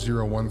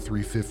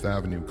 1013 Fifth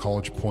Avenue,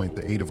 College Point,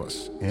 the 8 of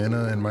us,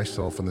 Anna and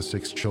myself and the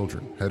 6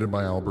 children, headed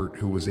by Albert,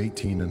 who was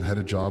 18 and had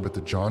a job at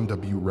the John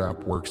W.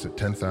 Rapp Works at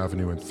 10th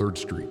Avenue and 3rd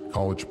Street,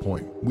 College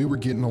Point. We were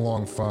getting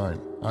along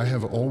fine. I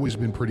have always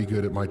been pretty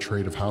good at my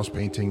trade of house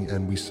painting,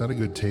 and we set a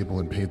good table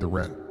and paid the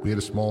rent. We had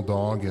a small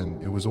dog,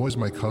 and it was always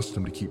my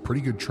custom to keep pretty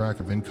good track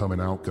of income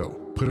and outgo.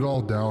 Put it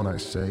all down, I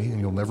say, and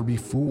you'll never be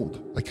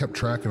fooled. I kept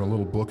track in a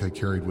little book I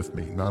carried with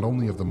me, not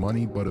only of the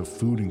money, but of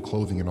food and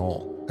clothing and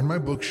all. And my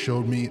book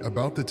showed me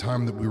about the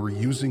time that we were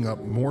using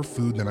up more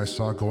food than I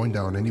saw going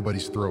down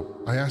anybody's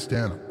throat. I asked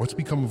Anna, what's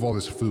become of all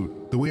this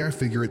food? The way I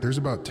figure it, there's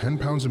about 10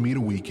 pounds of meat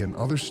a week and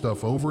other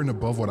stuff over and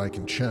above what I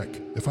can check.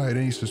 If I had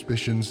any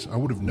suspicions, I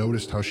would have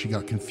noticed how she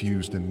got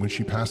confused, and when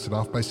she passed it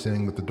off by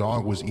saying that the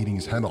dog was eating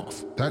his head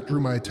off. That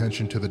drew my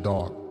attention to the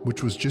dog,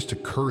 which was just a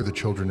cur the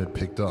children had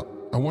picked up.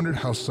 I wondered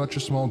how such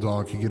a small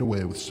dog could get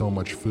away with so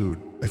much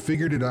food. I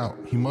figured it out.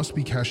 He must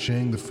be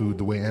caching the food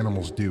the way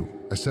animals do.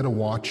 I set a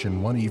watch,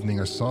 and one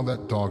evening I saw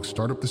that dog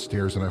start up the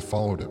stairs and I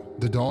followed him.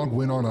 The dog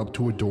went on up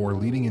to a door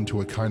leading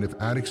into a kind of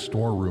attic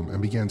storeroom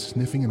and began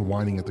sniffing and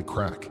whining at the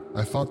crack.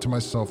 I thought to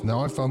myself,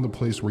 now I found the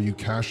place where you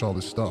cache all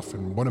this stuff,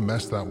 and what a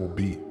mess that will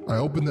be. I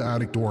opened the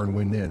attic door and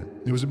went in.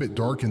 It was a bit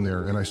dark in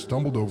there, and I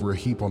stumbled over a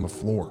heap on the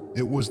floor.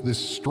 It was this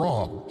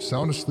Straw,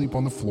 sound asleep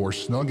on the floor,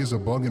 snug as a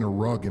bug in a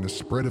rug in a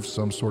spread of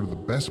some sort of the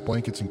best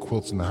blankets and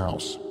quilts in the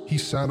house. He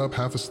sat up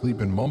half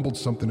asleep and mumbled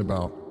something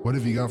about, "What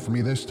have you got for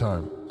me this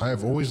time?" I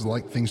have always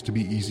liked things to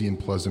be easy and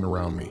pleasant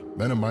around me.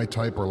 Men of my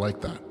type are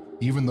like that.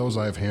 Even those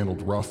I have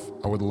handled rough,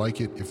 I would like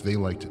it if they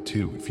liked it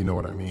too, if you know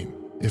what I mean.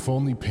 If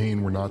only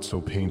pain were not so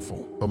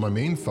painful. But my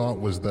main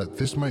thought was that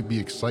this might be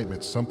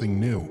excitement, something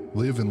new.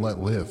 Live and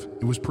let live.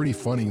 It was pretty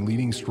funny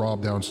leading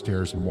Straub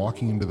downstairs and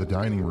walking into the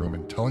dining room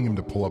and telling him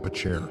to pull up a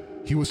chair.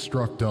 He was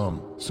struck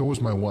dumb. So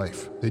was my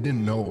wife. They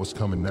didn't know what was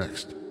coming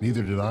next.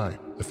 Neither did I.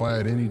 If I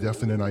had any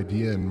definite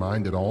idea in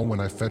mind at all when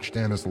I fetched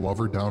Anna's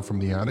lover down from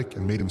the attic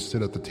and made him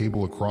sit at the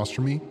table across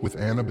from me with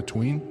Anna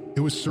between, it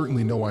was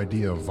certainly no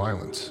idea of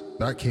violence.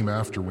 That came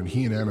after when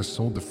he and Anna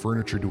sold the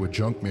furniture to a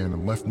junk man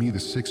and left me the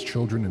 6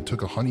 children and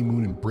took a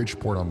honeymoon in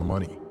Bridgeport on the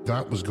money.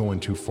 That was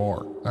going too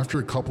far. After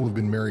a couple have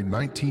been married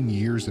 19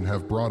 years and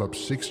have brought up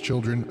 6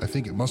 children, I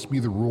think it must be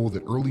the rule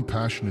that early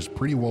passion is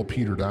pretty well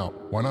petered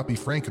out. Why not be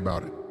frank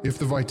about it? If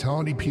the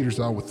vitality peters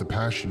out with the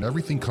passion,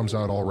 everything comes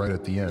out all right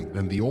at the end,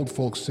 and the old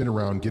folks sit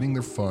around getting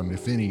their fun,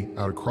 if any,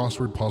 out of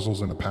crossword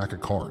puzzles and a pack of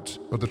cards.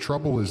 But the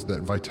trouble is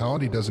that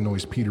vitality doesn't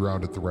always peter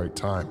out at the right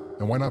time.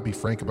 And why not be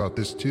frank about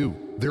this too?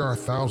 There are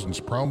thousands,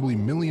 probably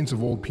millions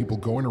of old people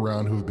going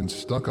around who have been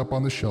stuck up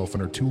on the shelf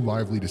and are too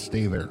lively to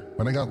stay there.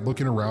 When I got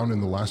looking around in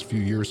the last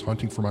few years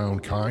hunting for my own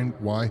kind,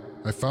 why,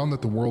 I found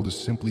that the world is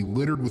simply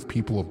littered with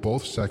people of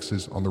both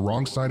sexes on the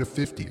wrong side of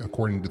 50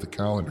 according to the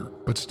calendar,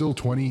 but still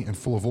 20 and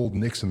full of old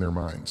nicks in their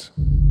minds.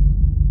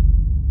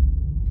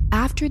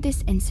 After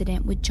this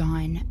incident with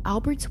John,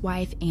 Albert's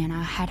wife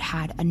Anna had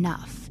had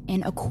enough,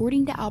 and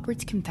according to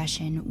Albert's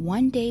confession,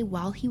 one day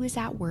while he was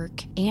at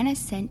work, Anna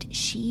sent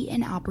she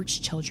and Albert's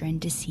children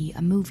to see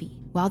a movie.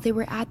 While they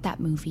were at that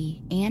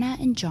movie, Anna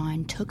and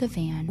John took a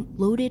van,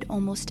 loaded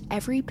almost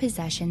every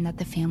possession that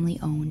the family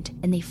owned,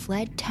 and they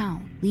fled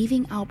town,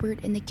 leaving Albert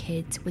and the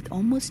kids with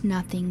almost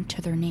nothing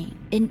to their name.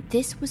 And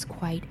this was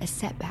quite a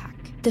setback.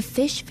 The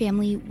Fish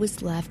family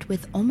was left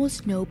with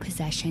almost no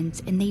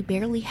possessions, and they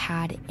barely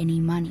had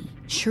any money.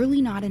 Surely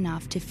not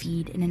enough to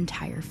feed an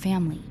entire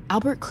family.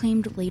 Albert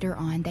claimed later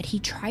on that he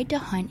tried to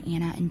hunt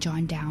Anna and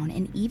John down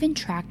and even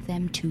tracked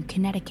them to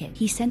Connecticut.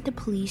 He sent the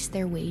police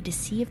their way to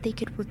see if they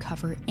could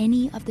recover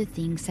any of the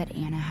things that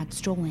Anna had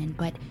stolen,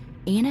 but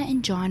Anna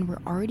and John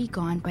were already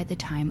gone by the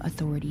time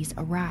authorities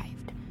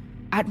arrived.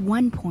 At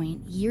one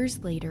point,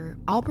 years later,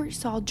 Albert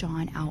saw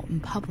John out in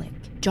public.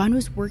 John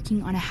was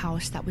working on a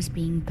house that was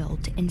being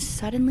built, and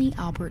suddenly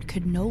Albert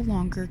could no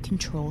longer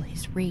control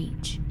his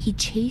rage. He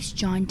chased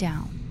John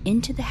down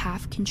into the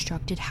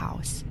half-constructed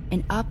house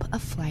and up a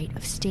flight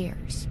of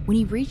stairs. When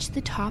he reached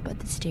the top of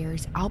the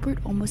stairs, Albert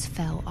almost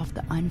fell off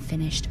the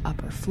unfinished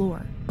upper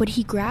floor. But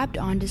he grabbed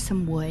onto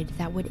some wood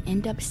that would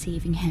end up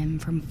saving him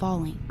from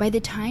falling. By the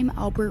time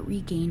Albert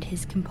regained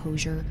his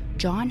composure,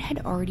 John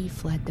had already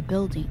fled the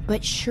building.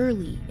 But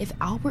surely, if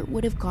Albert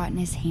would have gotten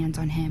his hands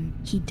on him,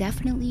 he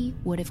definitely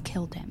would have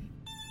killed him.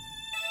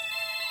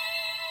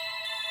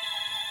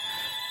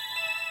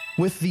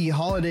 With the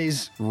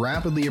holidays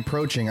rapidly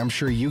approaching, I'm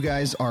sure you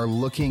guys are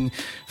looking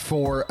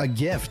for a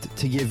gift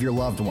to give your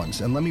loved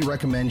ones. And let me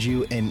recommend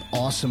you an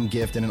awesome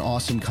gift and an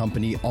awesome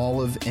company,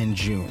 Olive &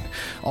 June.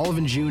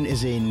 Olive & June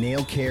is a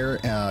nail care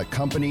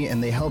company,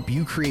 and they help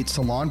you create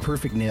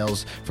salon-perfect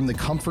nails from the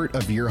comfort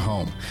of your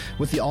home.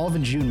 With the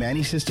Olive & June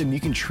Mani system,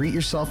 you can treat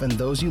yourself and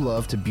those you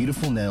love to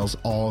beautiful nails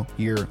all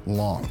year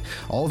long.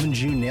 Olive &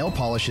 June nail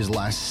polishes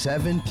last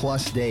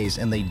 7+ days,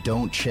 and they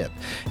don't chip.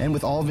 And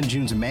with Olive &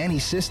 June's Mani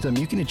system,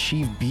 you can achieve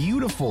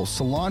beautiful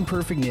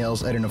salon-perfect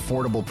nails at an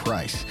affordable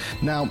price.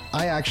 Now,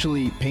 I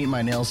actually paint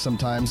my nails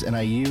sometimes, and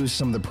I use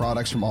some of the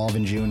products from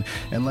Olive & June,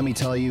 and let me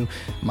tell you,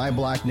 my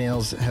black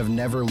nails have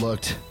never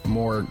looked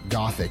more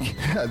gothic.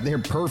 They're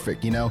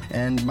perfect, you know,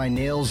 and my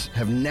nails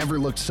have never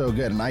looked so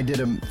good, and I did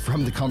them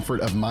from the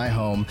comfort of my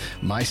home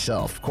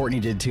myself. Courtney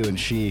did too, and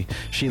she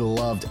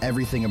loved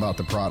everything about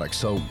the product.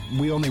 So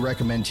we only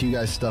recommend to you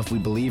guys stuff we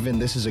believe in.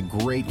 This is a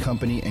great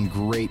company and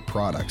great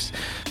products.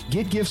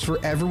 Get gifts for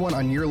everyone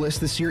on your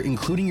list this year,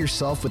 including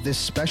yourself, with this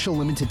special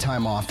limited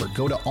time offer.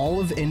 Go to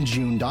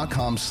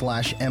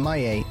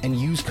oliveinjune.com/MIA and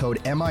use code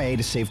MIA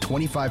to save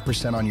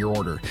 25% on your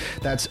order.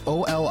 That's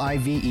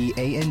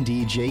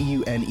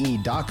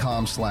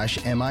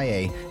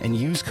oliveandjune.com/MIA and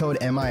use code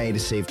MIA to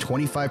save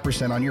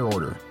 25% on your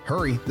order.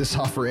 Hurry, this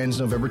offer ends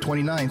November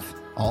 29th.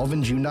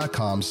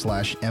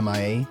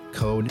 oliveandjune.com/MIA,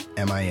 code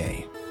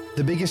MIA.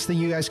 The biggest thing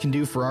you guys can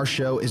do for our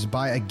show is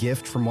buy a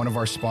gift from one of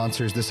our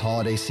sponsors this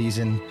holiday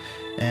season.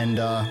 And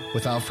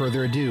without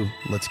further ado,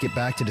 let's get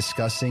back to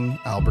discussing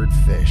Albert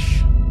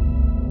Fish.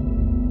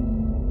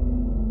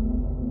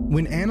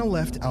 When Anna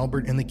left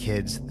Albert and the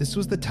kids, this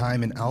was the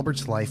time in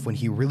Albert's life when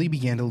he really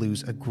began to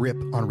lose a grip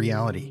on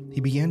reality. He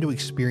began to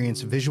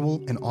experience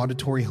visual and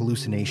auditory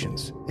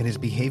hallucinations, and his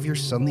behavior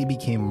suddenly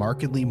became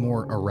markedly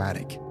more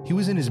erratic. He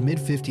was in his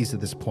mid-50s at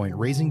this point,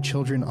 raising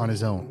children on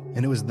his own,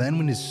 and it was then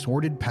when his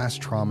sordid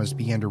past traumas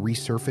began to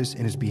resurface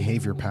in his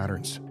behavior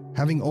patterns.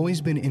 Having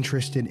always been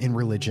interested in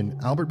religion,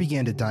 Albert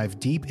began to dive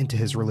deep into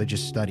his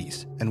religious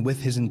studies, and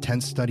with his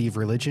intense study of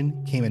religion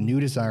came a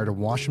new desire to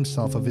wash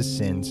himself of his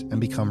sins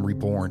and become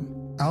reborn.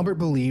 Albert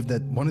believed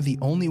that one of the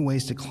only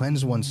ways to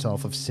cleanse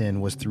oneself of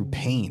sin was through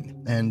pain,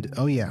 and,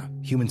 oh yeah,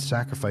 human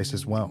sacrifice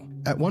as well.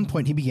 At one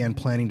point he began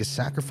planning to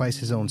sacrifice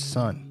his own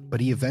son, but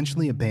he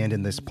eventually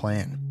abandoned this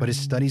plan. But his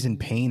studies in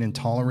pain and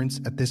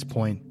tolerance at this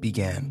point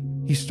began.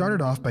 He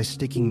started off by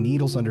sticking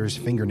needles under his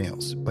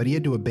fingernails, but he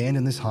had to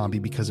abandon this hobby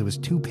because it was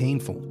too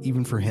painful,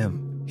 even for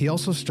him. He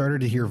also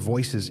started to hear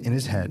voices in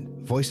his head,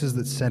 voices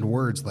that said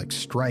words like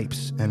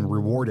stripes and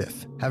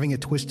rewardeth. Having a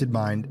twisted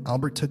mind,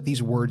 Albert took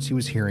these words he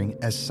was hearing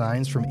as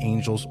signs from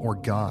angels or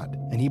God,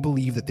 and he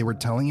believed that they were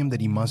telling him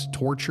that he must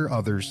torture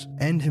others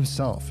and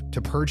himself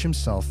to purge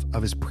himself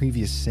of his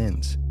previous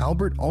sins.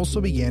 Albert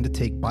also began to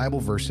take Bible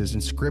verses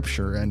and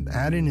scripture and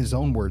add in his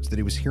own words that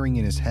he was hearing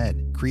in his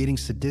head, creating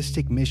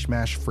sadistic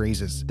mishmash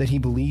phrases that he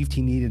believed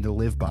he needed to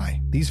live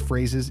by. These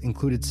phrases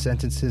included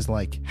sentences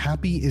like,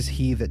 "Happy is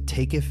he that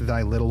taketh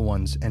thy little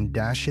ones and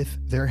dasheth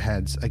their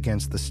heads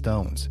against the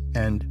stones,"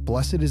 and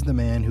 "Blessed is the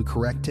man who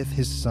correcteth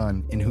his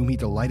son, in whom he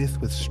delighteth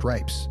with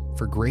stripes,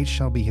 for great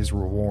shall be his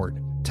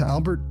reward." To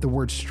Albert, the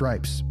word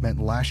stripes meant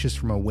lashes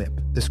from a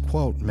whip. This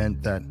quote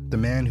meant that the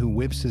man who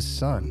whips his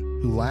son,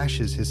 who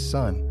lashes his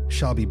son,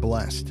 shall be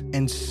blessed.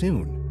 And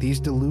soon, these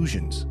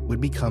delusions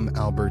would become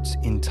Albert's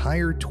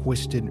entire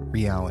twisted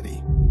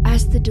reality.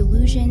 As the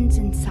delusions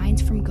and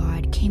signs from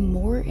God came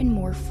more and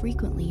more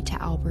frequently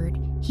to Albert,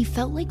 he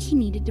felt like he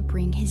needed to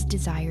bring his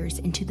desires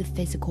into the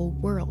physical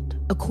world.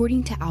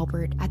 According to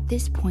Albert, at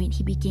this point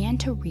he began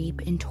to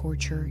rape and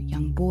torture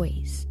young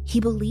boys. He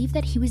believed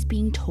that he was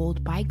being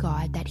told by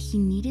God that he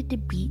needed to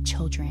beat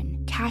children,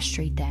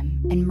 castrate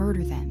them, and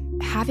murder them.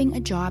 Having a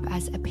job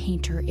as a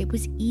painter, it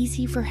was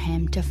easy for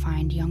him to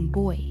find young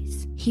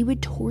boys. He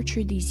would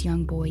torture these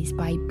young boys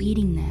by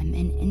beating them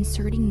and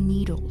inserting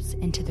needles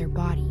into their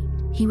body.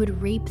 He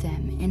would rape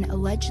them, and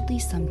allegedly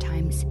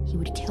sometimes he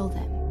would kill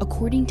them.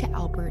 According to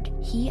Albert,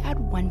 he at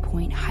one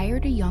point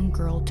hired a young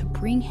girl to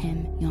bring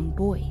him young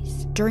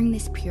boys. During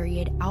this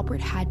period,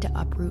 Albert had to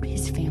uproot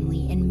his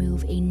family and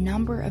move a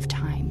number of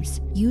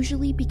times,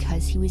 usually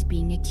because he was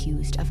being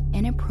accused of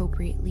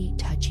inappropriately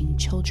touching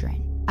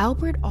children.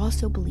 Albert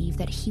also believed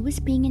that he was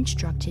being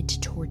instructed to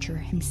torture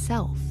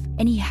himself,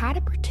 and he had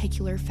a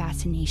particular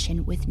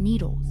fascination with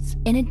needles.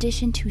 In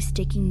addition to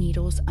sticking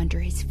needles under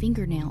his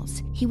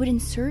fingernails, he would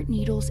insert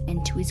needles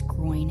into his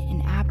groin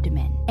and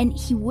abdomen, and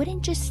he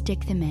wouldn't just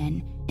stick them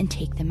in and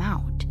take them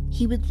out.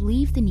 He would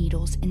leave the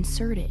needles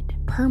inserted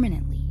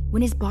permanently.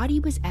 When his body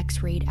was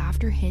x-rayed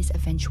after his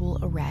eventual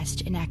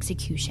arrest and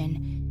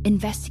execution,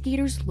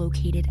 investigators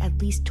located at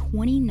least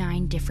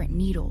 29 different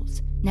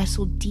needles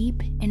nestled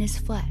deep in his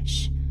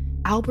flesh.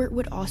 Albert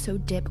would also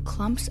dip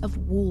clumps of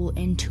wool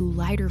into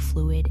lighter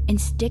fluid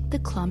and stick the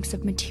clumps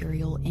of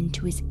material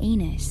into his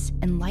anus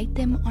and light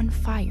them on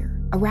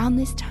fire. Around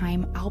this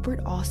time,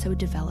 Albert also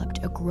developed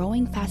a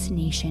growing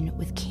fascination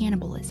with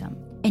cannibalism,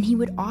 and he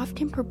would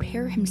often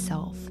prepare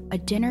himself a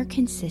dinner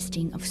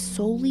consisting of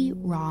solely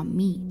raw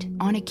meat.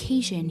 On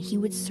occasion, he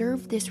would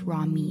serve this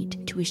raw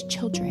meat to his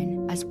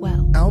children as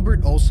well.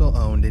 Albert also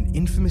owned an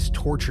infamous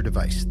torture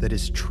device that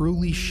is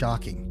truly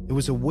shocking. It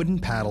was a wooden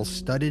paddle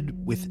studded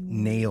with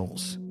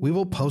nails. We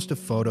will post a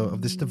photo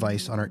of this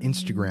device on our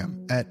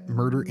Instagram at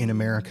Murder in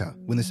America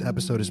when this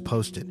episode is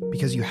posted,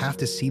 because you have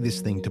to see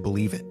this thing to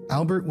believe it.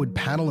 Albert would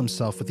paddle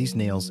himself with these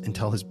nails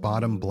until his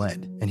bottom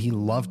bled, and he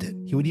loved it.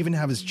 He would even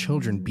have his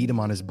children beat him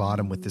on his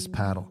bottom with this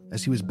paddle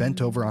as he was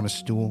bent over on a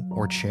stool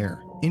or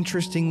chair.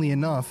 Interestingly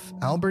enough,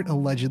 Albert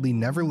allegedly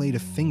never laid a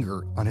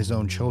finger on his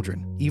own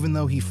children. Even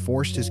though he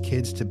forced his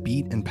kids to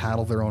beat and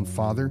paddle their own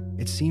father,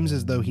 it seems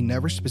as though he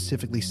never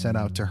specifically set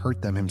out to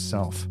hurt them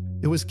himself.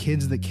 It was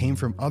kids that came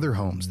from other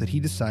homes that he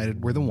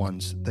decided were the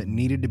ones that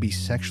needed to be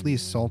sexually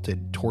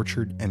assaulted,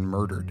 tortured, and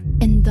murdered.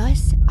 And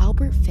thus,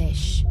 Albert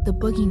Fish, the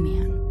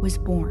boogeyman, was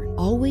born.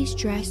 Always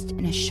dressed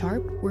in a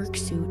sharp work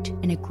suit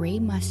and a gray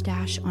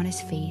mustache on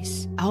his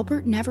face,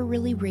 Albert never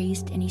really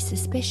raised any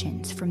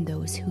suspicions from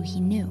those who he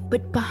knew.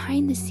 But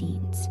behind the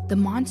scenes, the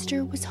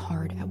monster was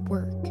hard at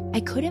work. I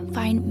couldn't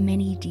find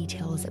many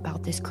details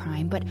about this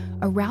crime, but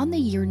around the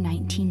year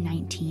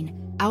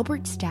 1919,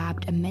 Albert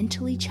stabbed a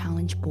mentally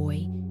challenged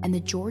boy in the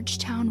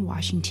Georgetown,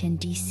 Washington,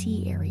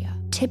 D.C. area.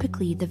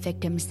 Typically, the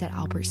victims that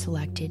Albert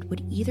selected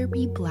would either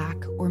be black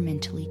or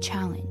mentally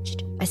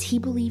challenged, as he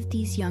believed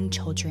these young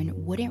children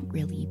wouldn't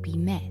really be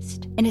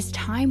missed. And as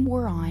time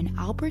wore on,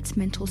 Albert's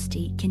mental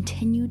state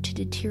continued to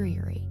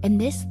deteriorate, and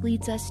this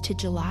leads us to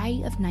July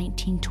of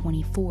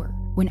 1924,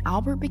 when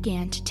Albert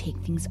began to take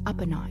things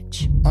up a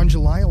notch. On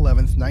July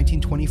 11th,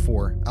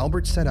 1924,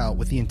 Albert set out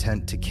with the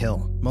intent to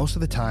kill. Most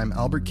of the time,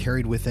 Albert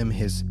carried with him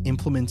his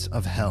implements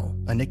of hell,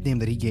 a nickname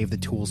that he gave the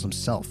tools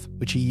himself,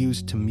 which he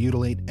used to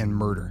mutilate and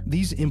murder.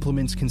 These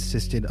implements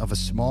consisted of a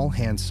small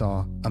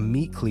handsaw, a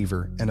meat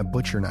cleaver, and a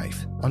butcher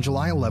knife. On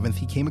July 11th,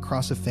 he came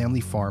across a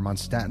family farm on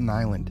Staten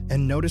Island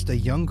and noticed a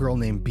young girl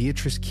named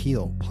Beatrice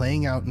Keel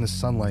playing out in the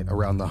sunlight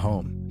around the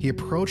home. He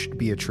approached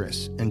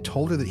Beatrice and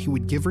told her that he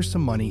would give her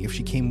some money if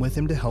she came with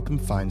him to help him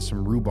find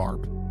some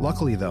rhubarb.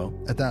 Luckily though,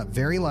 at that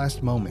very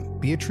last moment,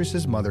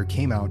 Beatrice's mother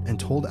came out and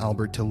told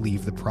Albert to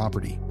leave the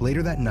property.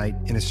 Later that night,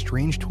 in a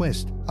strange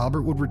twist,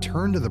 Albert would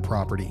return to the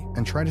property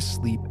and try to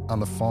sleep on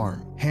the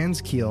farm.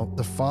 Hans Keel,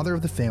 the father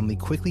of the family,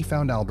 quickly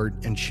found Albert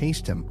and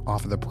chased him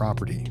off of the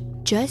property.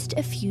 Just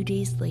a few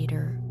days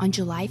later, on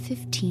July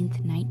 15th,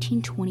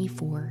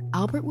 1924,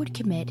 Albert would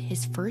commit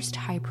his first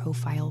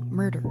high-profile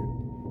murder.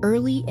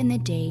 Early in the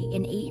day,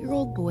 an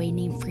 8-year-old boy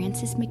named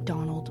Francis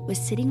McDonald was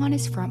sitting on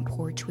his front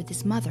porch with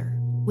his mother.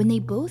 when they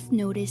both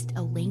noticed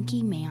a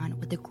lanky man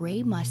with a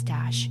gray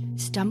mustache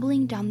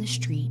stumbling down the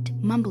street,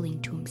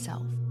 mumbling to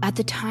himself. At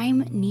the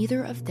time,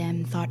 neither of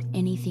them thought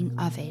anything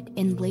of it,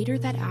 and later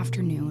that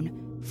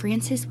afternoon,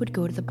 Francis would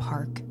go to the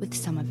park with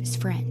some of his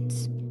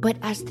friends. But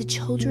as the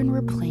children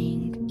were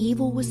playing,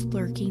 evil was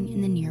lurking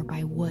in the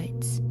nearby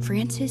woods.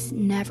 Francis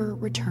never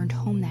returned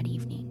home that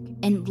evening.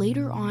 And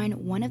later on,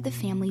 one of the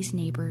family's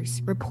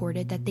neighbors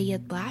reported that they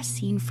had last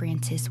seen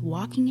Francis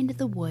walking into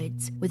the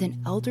woods with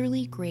an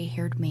elderly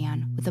gray-haired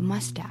man with a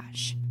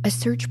mustache. A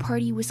search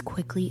party was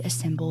quickly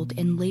assembled,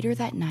 and later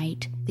that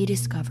night, they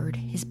discovered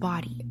his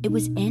body. It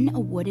was in a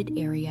wooded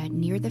area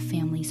near the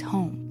family's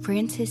home.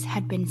 Francis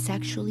had been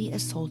sexually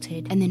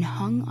assaulted and then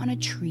hung on a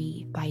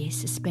tree by his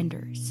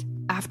suspenders.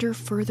 After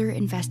further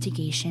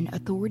investigation,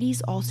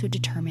 authorities also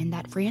determined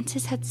that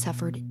Francis had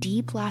suffered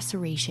deep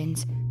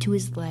lacerations to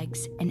his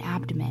legs and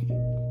abdomen,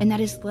 and that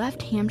his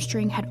left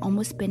hamstring had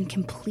almost been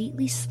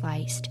completely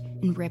sliced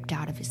and ripped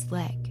out of his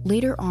leg.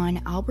 Later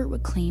on, Albert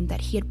would claim that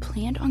he had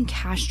planned on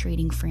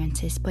castrating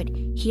Francis, but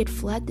he had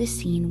fled the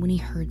scene when he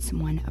heard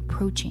someone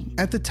approaching.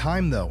 At the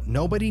time, though,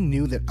 nobody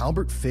knew that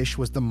Albert Fish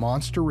was the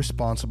monster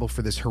responsible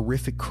for this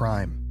horrific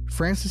crime.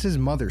 Francis's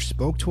mother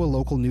spoke to a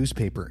local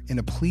newspaper in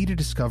a plea to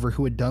discover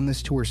who had done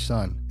this to her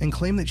son, and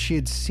claimed that she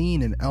had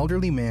seen an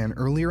elderly man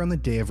earlier on the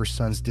day of her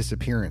son's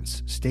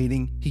disappearance,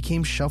 stating, "He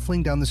came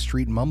shuffling down the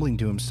street mumbling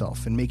to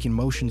himself and making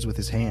motions with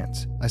his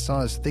hands. I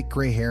saw his thick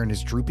gray hair and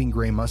his drooping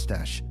gray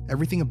mustache.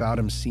 Everything about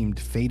him seemed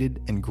faded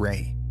and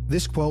gray."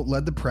 This quote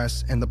led the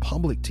press and the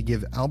public to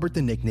give Albert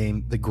the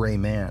nickname the Gray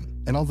Man.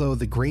 And although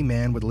the Gray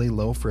Man would lay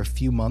low for a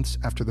few months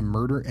after the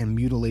murder and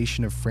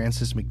mutilation of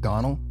Francis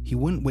McDonnell, he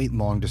wouldn't wait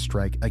long to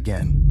strike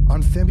again.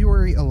 On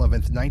February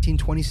 11th,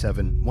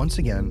 1927, once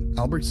again,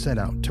 Albert set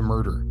out to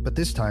murder, but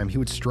this time he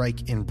would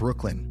strike in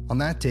Brooklyn. On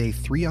that day,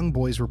 3 young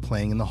boys were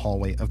playing in the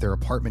hallway of their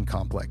apartment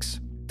complex.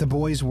 The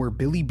boys were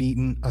Billy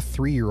Beaton, a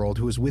 3-year-old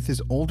who was with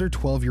his older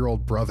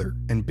 12-year-old brother,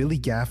 and Billy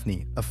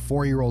Gaffney, a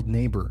 4-year-old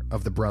neighbor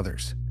of the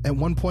brothers. At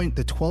one point,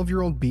 the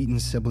 12-year-old Beaton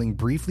sibling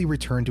briefly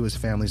returned to his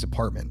family's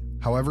apartment.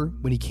 However,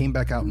 when he came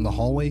back out in the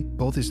hallway,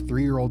 both his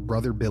 3-year-old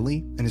brother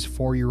Billy and his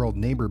 4-year-old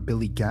neighbor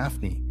Billy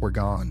Gaffney were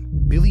gone.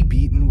 Billy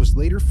Beaton was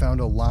later found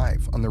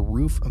alive on the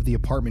roof of the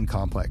apartment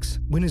complex.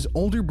 When his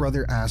older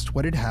brother asked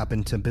what had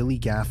happened to Billy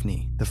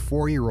Gaffney, the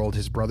 4-year-old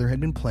his brother had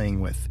been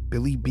playing with,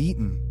 Billy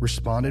Beaton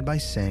responded by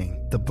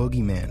saying, "The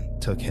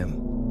boogeyman took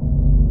him."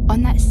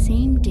 On that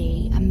same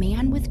day, a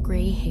man with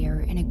gray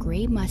hair and a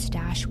gray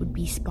mustache would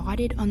be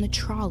spotted on the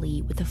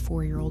trolley with a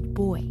 4-year-old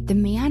boy. The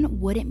man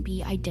wouldn't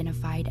be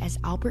identified as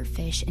Albert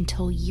Fish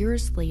until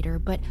years later,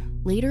 but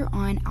later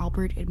on,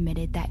 Albert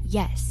admitted that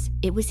yes,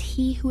 it was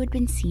he who had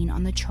been seen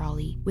on the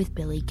trolley with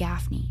Billy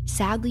Gaffney.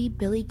 Sadly,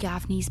 Billy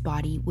Gaffney's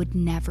body would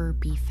never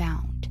be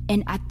found.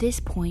 And at this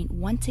point,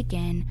 once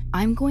again,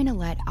 I'm going to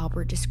let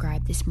Albert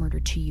describe this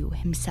murder to you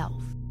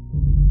himself.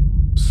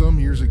 Some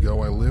years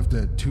ago, I lived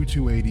at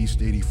 228 East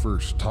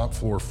 81st, top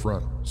floor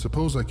front.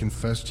 Suppose I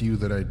confess to you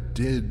that I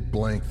did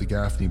blank the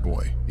Gaffney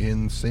boy,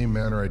 in the same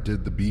manner I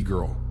did the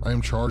B-girl. I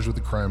am charged with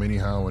the crime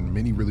anyhow, and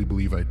many really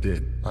believe I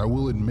did. I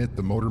will admit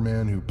the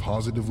motorman who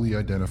positively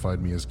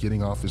identified me as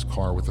getting off his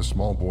car with a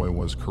small boy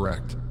was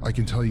correct. I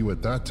can tell you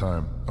at that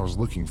time, I was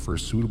looking for a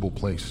suitable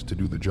place to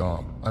do the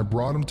job. I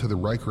brought him to the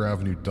Riker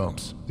Avenue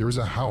dumps. There is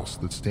a house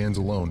that stands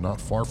alone not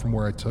far from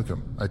where I took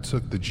him. I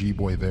took the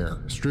G-boy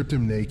there, stripped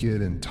him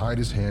naked and tied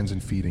his hands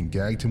and feet and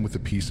gagged him with a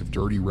piece of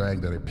dirty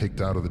rag that I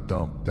picked out of the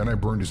dump. Then I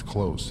burned his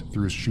clothes,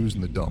 threw his shoes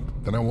in the dump.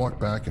 Then I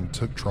walked back and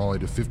took trolley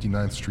to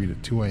 59th Street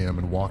at 2 a.m.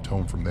 and walked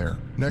home from there.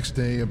 Next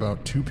day,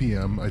 about 2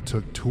 p.m., I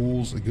took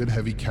tools, a good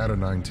heavy cat o'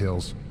 nine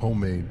tails,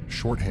 homemade,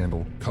 short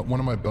handle, cut one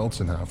of my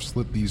belts in half,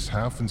 slit these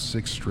 1/2 and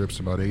 6 strips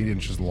about 8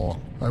 inches long.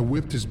 I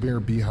whipped his bare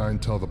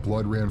behind till the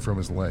blood ran from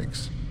his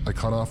legs. I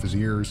cut off his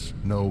ears,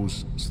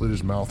 nose, slit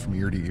his mouth from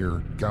ear to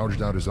ear,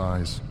 gouged out his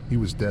eyes. He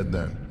was dead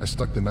then. I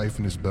stuck the knife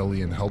in his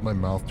belly and held my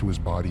mouth to his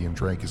body and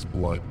drank his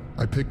blood.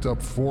 I picked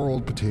up 4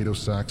 old potato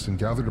sacks and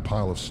gathered a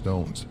pile of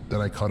stones.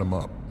 Then I cut him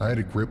up. I had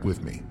a grip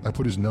with me. I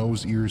put his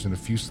nose, ears, and a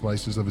few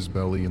slices of his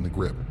belly in the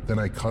grip. Then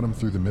I cut him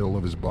through the middle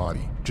of his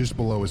body, just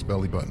below his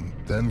belly button,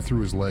 then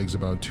through his legs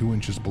about 2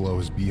 inches below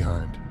his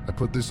behind. I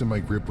put this in my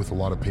grip with a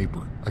lot of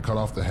paper. I cut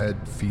off the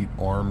head, feet,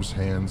 arms,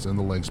 hands, and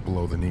the legs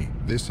below the knee.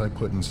 This I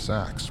put in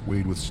sacks,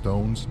 weighed with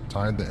stones,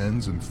 tied the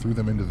ends, and threw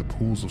them into the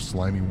pools of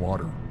slimy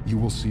water. You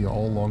will see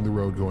all along the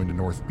road going to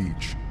North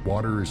Beach.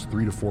 Water is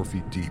 3 to 4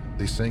 feet deep.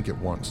 They sank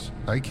at once.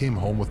 I came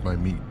home with my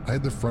meat. I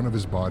had the front of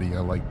his body I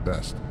liked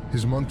best.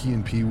 His monkey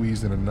and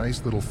peewees and a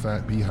nice little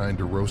fat behind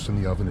to roast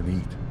in the oven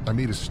and eat. I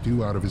made a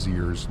stew out of his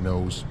ears,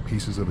 nose,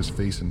 pieces of his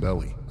face and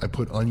belly. I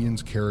put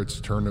onions, carrots,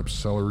 turnips,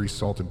 celery,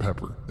 salt, and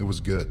pepper. It was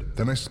good.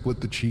 Then I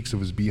split the cheeks of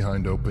his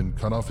behind open,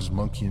 cut off his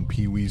monkey and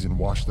peewees and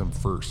washed them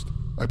first.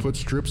 I put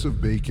strips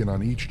of bacon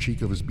on each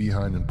cheek of his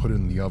behind and put it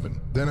in the oven.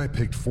 Then I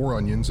picked 4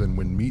 onions, and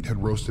when meat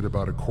had roasted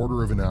about a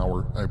quarter of an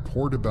hour, I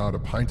poured about a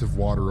pint of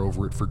water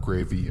over it for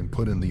gravy and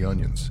put in the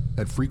onions.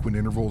 At frequent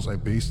intervals, I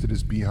basted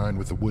his behind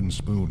with a wooden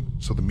spoon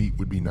so the meat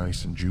would be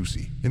nice and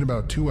juicy. In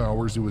about 2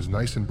 hours, it was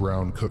nice and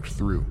brown, cooked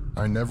through.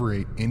 I never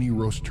ate any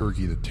roast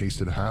turkey that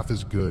tasted half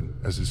as good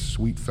as his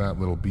sweet fat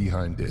little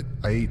behind did.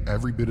 I ate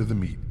every bit of the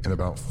meat in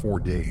about 4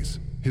 days.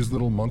 His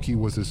little monkey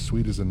was as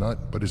sweet as a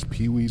nut, but his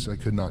peewees I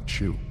could not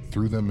chew.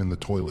 Threw them in the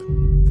toilet.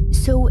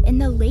 So in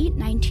the late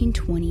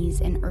 1920s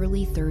and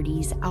early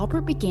 30s,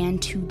 Albert began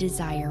to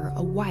desire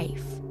a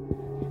wife.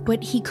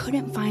 But he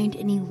couldn't find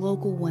any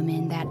local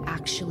women that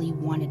actually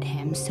wanted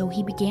him, so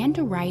he began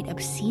to write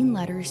obscene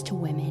letters to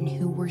women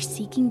who were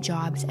seeking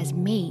jobs as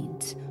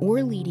maids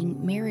or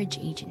leading marriage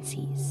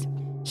agencies.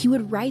 He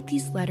would write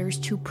these letters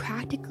to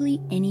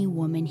practically any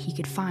woman he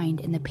could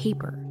find in the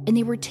paper, and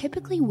they were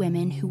typically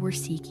women who were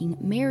seeking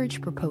marriage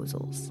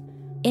proposals.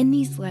 In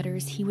these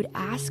letters, he would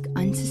ask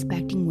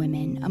unsuspecting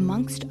women,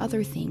 amongst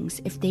other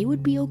things, if they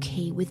would be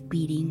okay with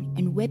beating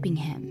and whipping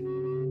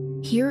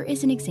him. Here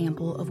is an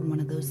example of one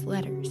of those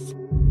letters.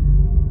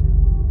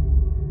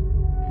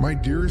 My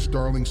dearest,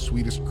 darling,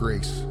 sweetest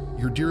Grace,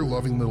 your dear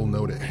loving little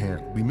note at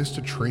hand. We missed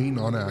a train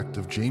on act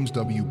of James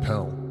W.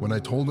 Pell. When I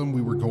told him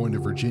we were going to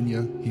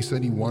Virginia, he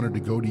said he wanted to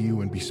go to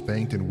you and be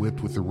spanked and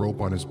whipped with the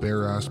rope on his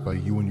bare ass by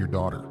you and your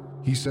daughter.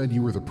 He said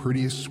you were the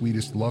prettiest,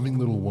 sweetest, loving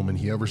little woman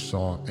he ever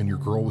saw, and your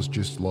girl was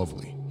just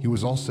lovely. He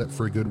was all set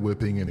for a good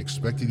whipping and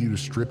expected you to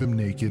strip him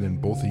naked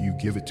and both of you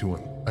give it to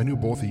him. I knew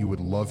both of you would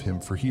love him,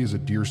 for he is a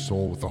dear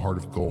soul with a heart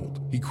of gold.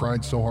 He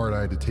cried so hard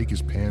I had to take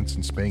his pants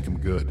and spank him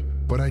good.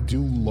 But I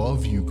do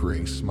love you,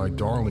 Grace, my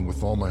darling,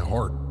 with all my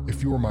heart.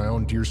 If you were my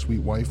own dear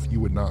sweet wife, you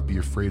would not be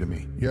afraid of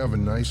me. You have a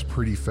nice,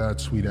 pretty, fat,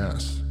 sweet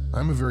ass.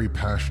 I'm a very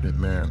passionate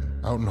man.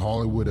 Out in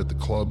Hollywood at the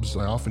clubs,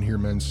 I often hear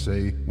men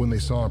say, when they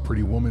saw a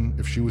pretty woman,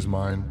 if she was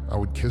mine, I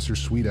would kiss her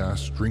sweet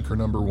ass, drink her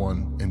number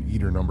 1, and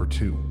eat her number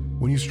 2.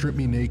 When you strip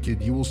me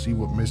naked, you will see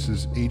what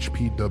Mrs.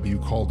 H.P.W.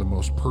 called the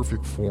most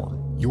perfect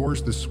form.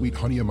 Yours, the sweet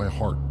honey of my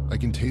heart. I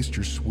can taste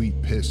your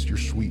sweet piss, your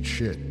sweet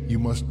shit. You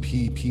must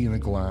pee in a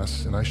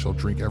glass, and I shall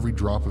drink every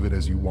drop of it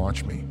as you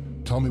watch me.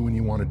 Tell me when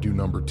you want to do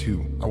number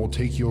 2. I will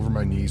take you over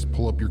my knees,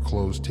 pull up your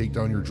clothes, take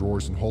down your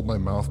drawers, and hold my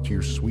mouth to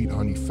your sweet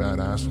honey fat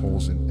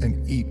assholes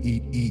and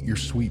eat your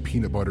sweet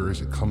peanut butter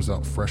as it comes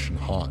out fresh and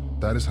hot.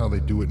 That is how they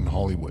do it in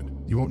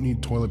Hollywood. You won't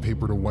need toilet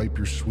paper to wipe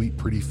your sweet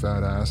pretty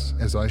fat ass,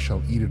 as I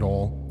shall eat it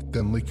all,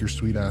 then lick your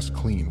sweet ass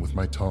clean with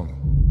my tongue.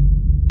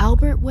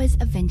 Albert was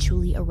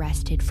eventually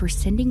arrested for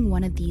sending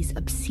one of these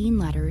obscene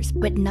letters,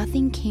 but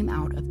nothing came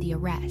out of the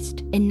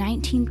arrest. In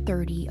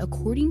 1930,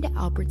 according to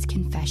Albert's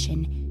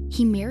confession,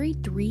 he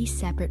married 3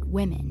 separate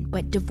women,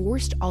 but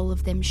divorced all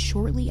of them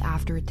shortly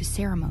after the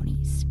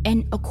ceremonies.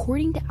 And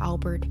according to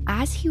Albert,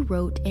 as he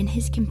wrote in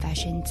his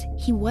confessions,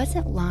 he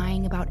wasn't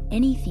lying about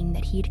anything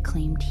that he had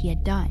claimed he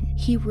had done.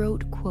 He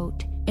wrote,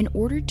 quote, "In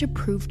order to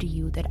prove to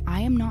you that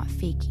I am not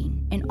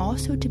faking, and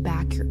also to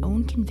back your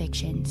own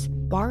convictions,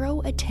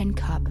 borrow a tin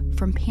cup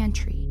from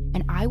pantry,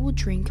 and I will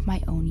drink my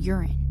own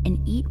urine and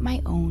eat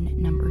my own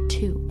number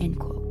 2, end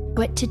quote.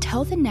 But to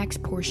tell the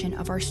next portion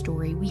of our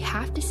story, we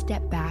have to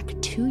step back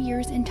 2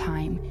 years in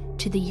time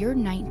to the year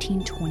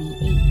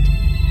 1928.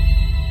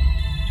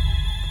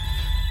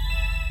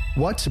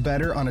 What's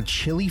better on a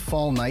chilly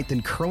fall night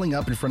than curling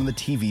up in front of the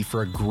TV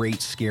for a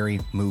great scary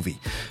movie?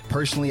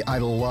 Personally, I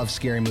love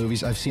scary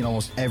movies. I've seen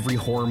almost every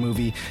horror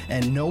movie,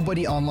 and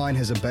nobody online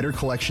has a better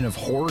collection of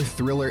horror,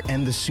 thriller,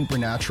 and the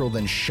supernatural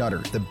than Shudder,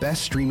 the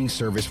best streaming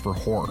service for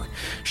horror.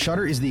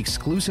 Shudder is the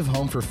exclusive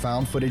home for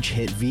found footage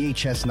hit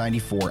VHS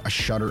 94, a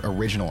Shudder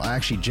original. I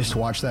actually just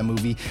watched that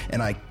movie,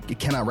 and I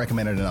cannot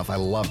recommend it enough. I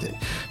loved it.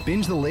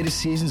 Binge the latest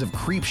seasons of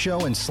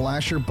Creepshow and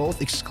Slasher,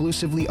 both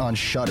exclusively on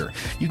Shudder.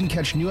 You can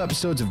catch new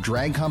episodes of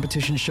drag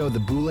competition show The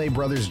Boulet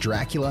Brothers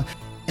Dracula,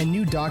 and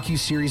new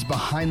docu-series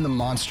Behind the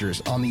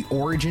Monsters on the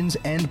origins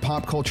and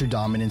pop culture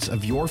dominance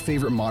of your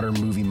favorite modern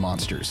movie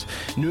monsters.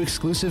 New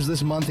exclusives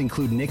this month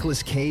include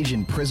Nicolas Cage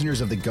in Prisoners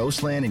of the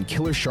Ghostland and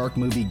killer shark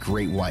movie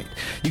Great White.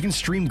 You can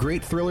stream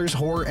great thrillers,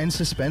 horror, and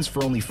suspense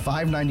for only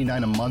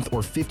 $5.99 a month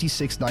or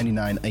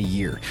 $56.99 a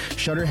year.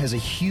 Shudder has a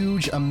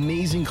huge,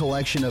 amazing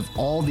collection of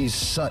all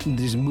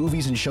these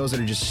movies and shows that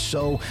are just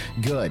so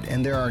good.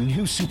 And there are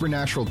new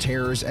supernatural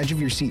terrors,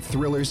 edge-of-your-seat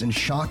thrillers, and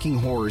shocking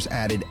horrors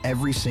added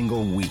every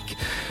single week.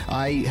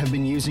 I have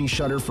been using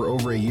Shudder for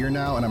over a year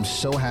now, and I'm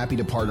so happy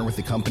to partner with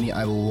the company.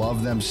 I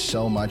love them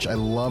so much. I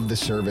love the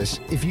service.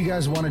 If you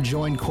guys want to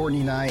join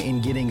Courtney and I in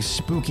getting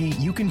spooky,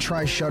 you can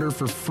try Shudder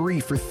for free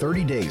for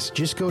 30 days.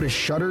 Just go to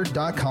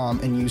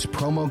shudder.com and use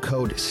promo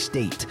code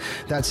STATE.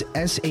 That's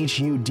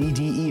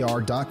SHUDDER.com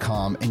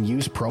and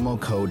use promo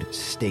code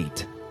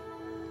STATE.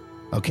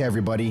 Okay,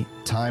 everybody,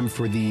 time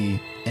for the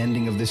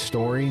ending of this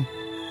story.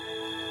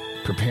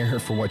 Prepare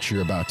for what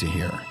you're about to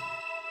hear.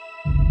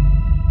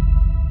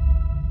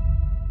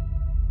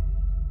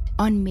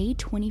 On May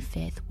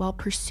 25th, while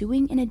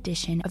pursuing an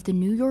edition of the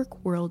New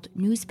York World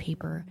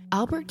newspaper,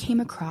 Albert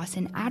came across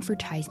an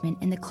advertisement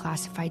in the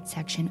classified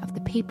section of the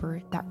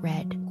paper that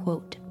read,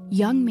 quote,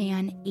 "Young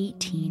man,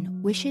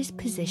 18, wishes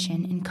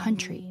position in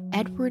country.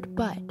 Edward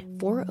Budd,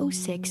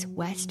 406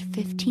 West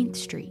 15th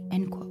Street,"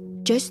 end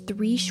quote. Just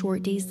 3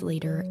 short days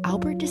later,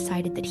 Albert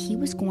decided that he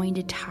was going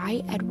to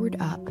tie Edward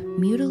up,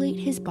 mutilate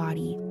his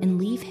body, and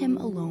leave him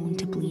alone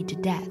to bleed to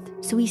death.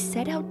 So he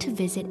set out to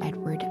visit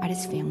Edward at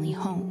his family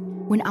home.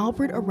 When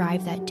Albert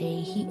arrived that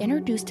day, he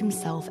introduced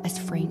himself as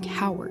Frank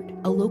Howard,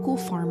 a local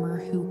farmer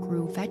who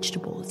grew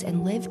vegetables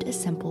and lived a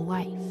simple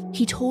life.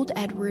 He told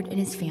Edward and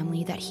his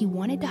family that he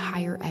wanted to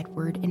hire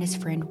Edward and his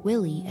friend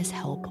Willie as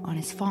help on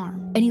his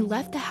farm. And he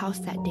left the house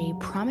that day,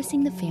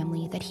 promising the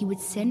family that he would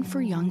send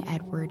for young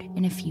Edward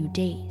in a few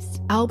days.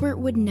 Albert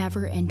would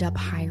never end up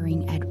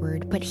hiring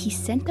Edward, but he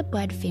sent the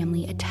Budd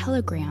family a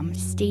telegram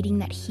stating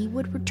that he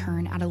would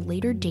return at a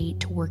later date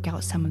to work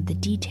out some of the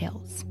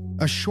details.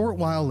 A short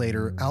while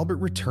later, Albert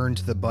returned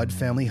to the Budd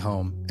family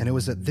home, and it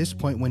was at this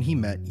point when he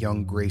met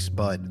young Grace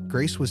Budd.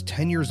 Grace was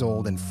 10 years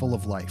old and full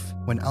of life.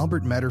 When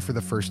Albert met her for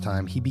the first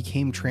time, he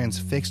became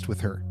transfixed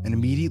with her and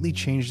immediately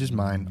changed his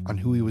mind on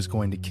who he was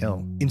going to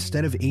kill.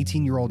 Instead of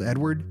 18-year-old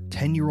Edward,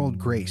 10-year-old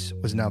Grace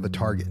was now the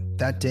target.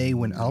 That day,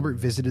 when Albert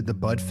visited the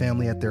Budd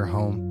family at their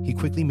home, he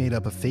quickly made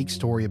up a fake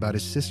story about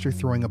his sister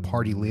throwing a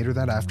party later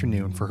that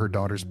afternoon for her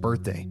daughter's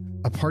birthday,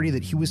 a party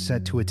that he was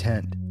set to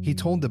attend. He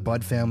told the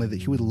Budd family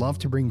that he would love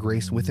to bring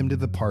Grace with him to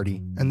the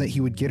party and that he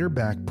would get her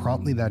back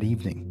promptly that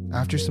evening.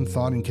 After some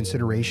thought and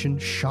consideration,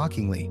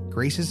 shockingly,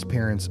 Grace's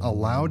parents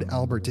allowed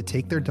Albert to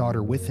take their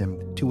daughter with him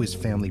to his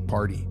family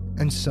party.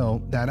 And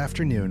so, that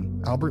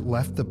afternoon, Albert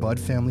left the Budd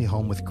family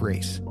home with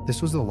Grace.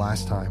 This was the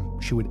last time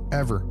she would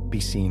ever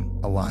be seen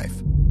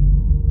alive.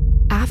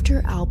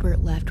 After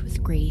Albert left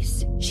with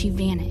Grace, she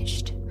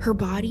vanished. Her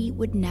body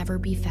would never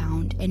be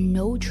found, and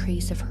no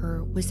trace of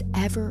her was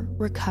ever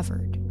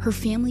recovered. Her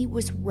family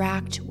was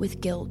racked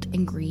with guilt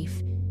and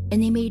grief,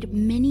 and they made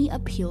many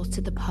appeals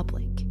to the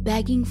public,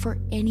 begging for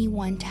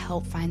anyone to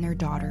help find their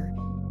daughter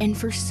and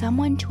for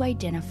someone to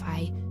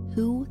identify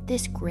who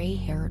this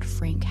gray-haired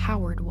Frank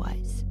Howard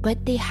was.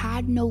 But they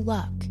had no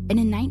luck, and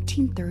in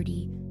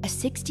 1930, a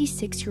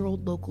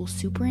 66-year-old local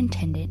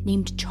superintendent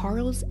named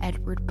Charles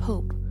Edward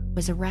Pope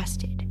was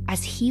arrested,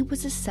 as he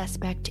was a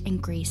suspect in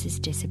Grace's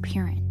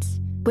disappearance.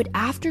 But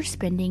after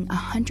spending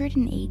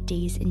 108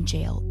 days in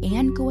jail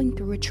and going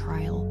through a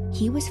trial,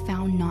 he was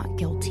found not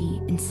guilty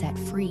and set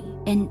free,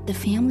 and the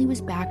family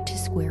was back to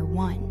square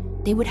one.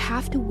 They would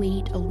have to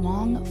wait a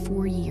long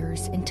 4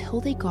 years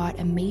until they got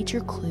a major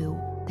clue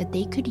that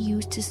they could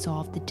use to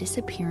solve the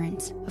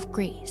disappearance of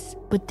Grace.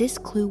 But this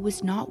clue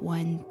was not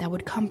one that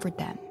would comfort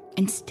them.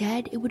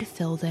 Instead, it would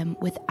fill them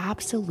with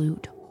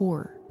absolute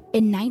horror.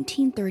 In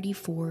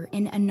 1934,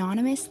 an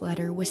anonymous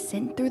letter was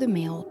sent through the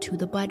mail to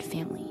the Budd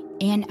family,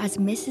 and as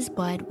Mrs.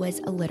 Budd was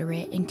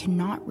illiterate and could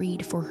not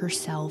read for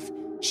herself,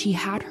 she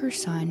had her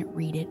son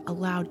read it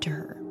aloud to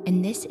her,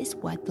 and this is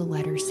what the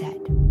letter said.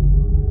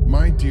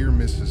 My dear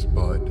Mrs.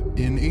 Budd,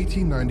 in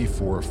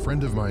 1894, a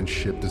friend of mine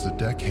shipped as a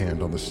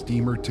deckhand on the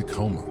steamer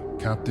Tacoma,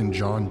 Captain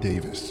John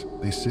Davis.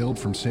 They sailed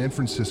from San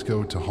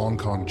Francisco to Hong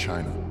Kong,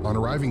 China. On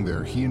arriving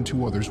there, he and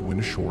 2 others went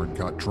ashore and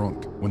got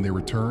drunk. When they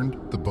returned,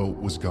 the boat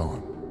was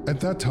gone. At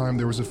that time,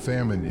 there was a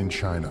famine in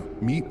China.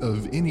 Meat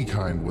of any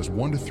kind was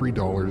 $1 to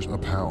 $3 a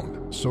pound.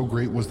 So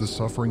great was the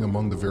suffering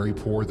among the very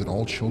poor that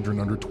all children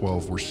under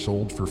 12 were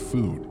sold for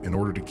food in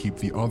order to keep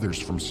the others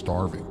from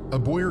starving. A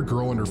boy or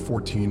girl under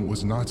 14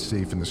 was not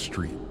safe in the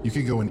street. You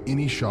could go in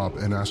any shop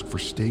and ask for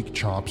steak,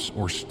 chops,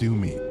 or stew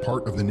meat.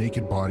 Part of the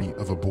naked body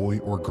of a boy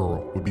or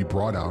girl would be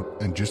brought out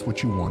and just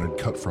what you wanted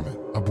cut from it.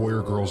 A boy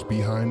or girl's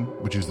behind,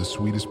 which is the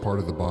sweetest part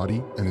of the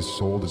body and is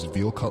sold as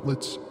veal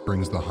cutlets,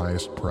 brings the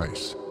highest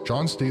price.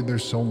 John stayed there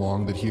so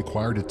long that he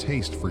acquired a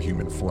taste for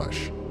human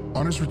flesh.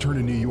 On his return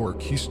to New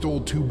York, he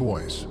stole 2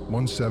 boys,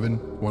 one 7,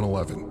 one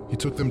 11. He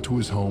took them to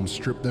his home,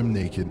 stripped them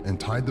naked, and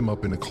tied them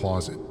up in a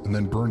closet, and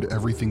then burned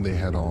everything they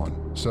had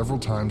on. Several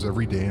times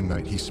every day and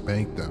night, he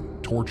spanked them,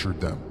 tortured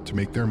them, to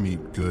make their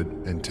meat good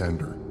and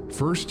tender.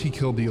 First, he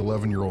killed the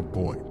 11-year-old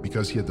boy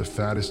because he had the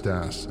fattest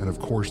ass and, of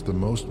course, the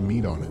most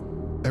meat on it.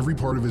 Every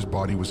part of his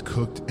body was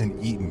cooked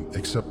and eaten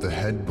except the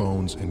head,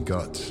 bones, and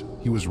guts.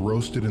 He was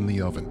roasted in the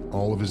oven,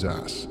 all of his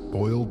ass,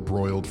 boiled,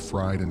 broiled,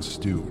 fried, and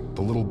stewed.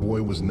 The little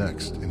boy was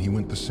next, and he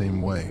went the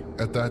same way.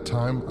 At that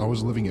time, I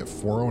was living at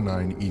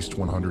 409 East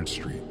 100th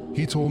Street.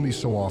 He told me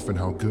so often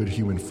how good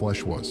human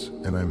flesh was,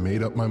 and I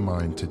made up my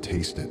mind to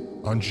taste it.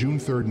 On June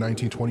 3rd,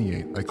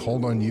 1928, I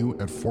called on you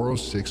at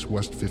 406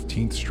 West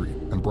 15th Street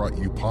and brought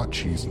you pot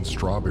cheese and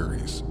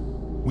strawberries.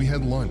 We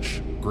had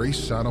lunch.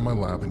 Grace sat on my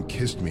lap and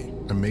kissed me.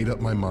 I made up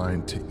my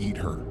mind to eat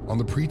her. On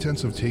the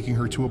pretense of taking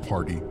her to a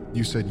party,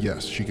 you said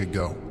yes, she could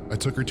go. I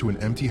took her to an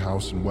empty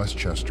house in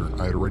Westchester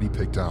I had already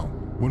picked out.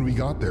 When we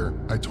got there,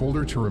 I told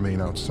her to remain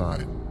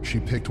outside. She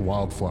picked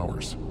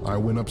wildflowers. I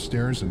went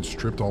upstairs and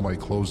stripped all my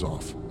clothes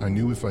off. I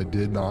knew if I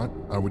did not,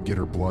 I would get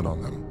her blood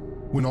on them.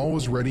 When all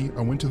was ready,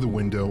 I went to the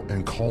window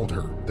and called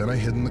her. Then I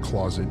hid in the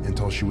closet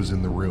until she was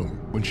in the room.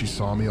 When she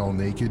saw me all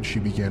naked, she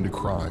began to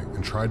cry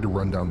and tried to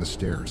run down the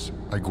stairs.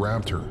 I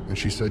grabbed her and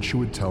she said she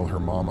would tell her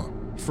mama.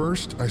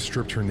 First, I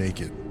stripped her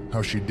naked.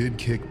 How she did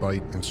kick,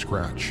 bite, and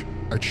scratch.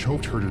 I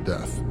choked her to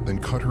death, then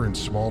cut her in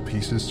small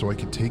pieces so I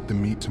could take the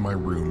meat to my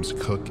rooms,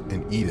 cook,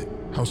 and eat it.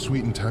 How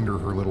sweet and tender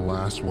her little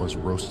ass was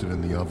roasted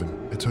in the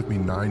oven. It took me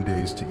 9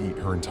 days to eat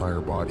her entire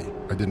body.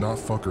 I did not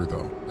fuck her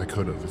though. I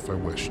could have if I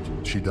wished.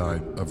 She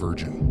died a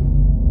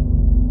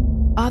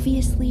virgin.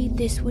 Obviously,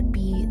 this would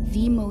be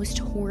the most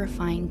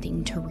horrifying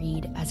thing to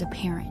read as a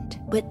parent,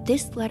 but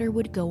this letter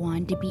would go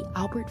on to be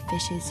Albert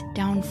Fish's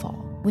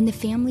downfall. When the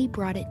family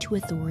brought it to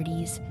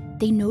authorities,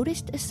 they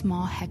noticed a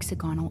small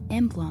hexagonal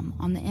emblem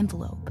on the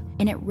envelope,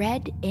 and it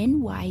read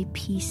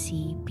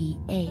NYPCBA.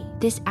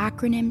 This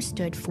acronym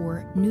stood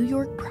for New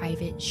York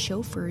Private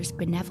Chauffeurs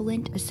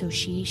Benevolent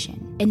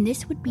Association, and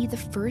this would be the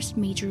first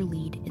major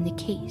lead in the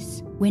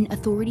case. When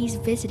authorities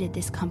visited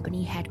this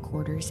company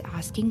headquarters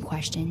asking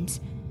questions,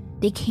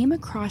 they came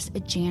across a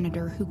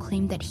janitor who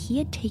claimed that he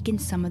had taken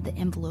some of the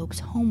envelopes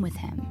home with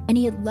him, and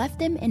he had left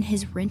them in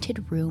his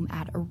rented room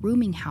at a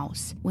rooming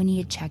house when he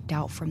had checked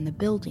out from the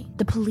building.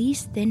 The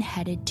police then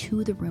headed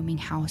to the rooming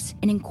house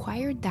and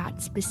inquired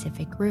that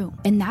specific room,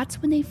 and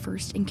that's when they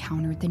first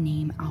encountered the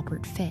name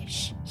Albert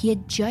Fish. He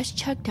had just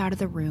checked out of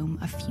the room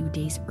a few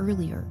days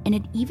earlier and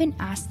had even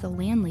asked the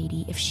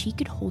landlady if she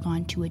could hold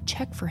on to a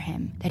check for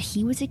him that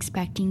he was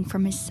expecting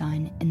from his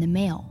son in the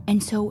mail.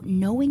 And so,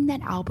 knowing that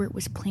Albert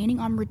was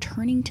planning on returning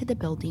to the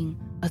building,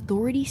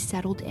 authorities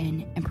settled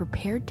in and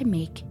prepared to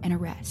make an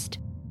arrest.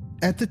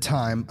 At the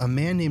time, a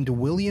man named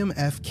William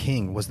F.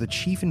 King was the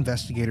chief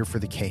investigator for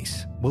the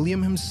case.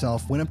 William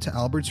himself went up to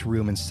Albert's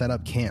room and set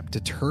up camp,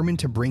 determined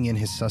to bring in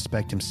his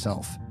suspect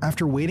himself.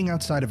 After waiting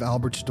outside of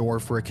Albert's door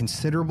for a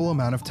considerable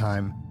amount of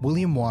time,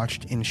 William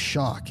watched in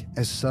shock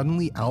as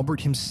suddenly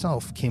Albert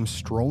himself came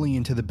strolling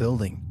into the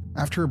building.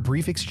 After a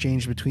brief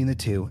exchange between the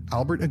two,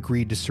 Albert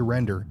agreed to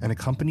surrender and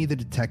accompany the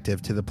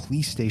detective to the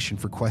police station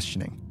for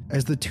questioning.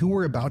 As the two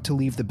were about to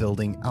leave the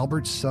building,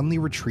 Albert suddenly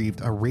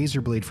retrieved a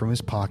razor blade from his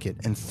pocket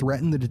and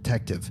threatened the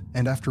detective,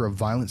 and after a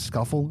violent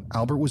scuffle,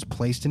 Albert was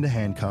placed into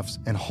handcuffs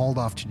and hauled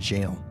off to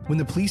jail. When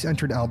the police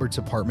entered Albert's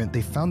apartment,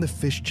 they found the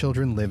Fish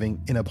children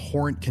living in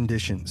abhorrent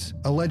conditions.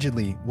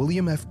 Allegedly,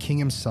 William F. King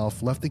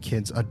himself left the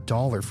kids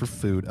 $1 for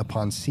food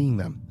upon seeing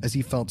them, as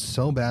he felt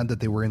so bad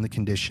that they were in the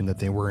condition that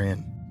they were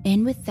in.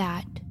 And with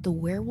that, the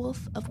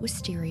werewolf of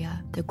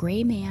Wisteria, the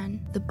gray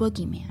man, the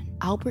boogeyman,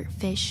 Albert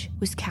Fish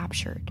was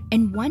captured.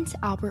 And once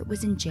Albert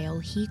was in jail,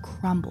 he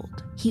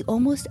crumbled. He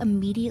almost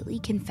immediately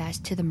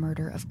confessed to the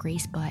murder of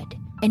Grace Budd,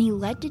 and he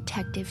led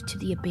detectives to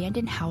the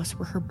abandoned house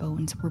where her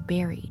bones were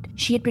buried.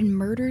 She had been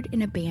murdered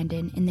and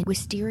abandoned in the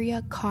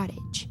Wisteria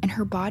cottage, and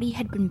her body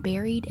had been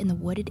buried in the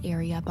wooded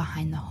area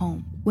behind the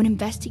home. When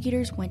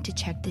investigators went to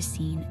check the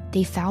scene,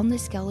 they found the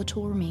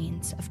skeletal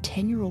remains of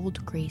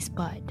 10-year-old Grace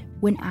Budd.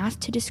 When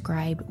asked to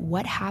describe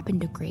what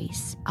happened to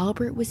Grace,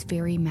 Albert was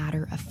very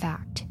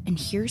matter-of-fact, and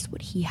here's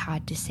what he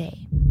had to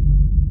say.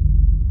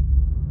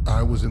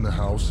 I was in the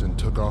house and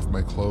took off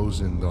my clothes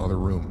in the other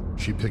room.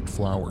 She picked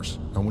flowers.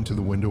 I went to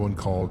the window and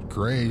called,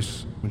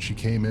 "Grace." When she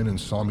came in and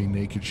saw me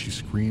naked, she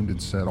screamed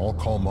and said, "I'll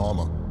call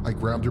Mama." I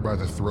grabbed her by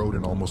the throat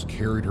and almost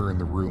carried her in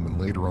the room and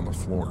laid her on the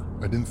floor.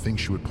 I didn't think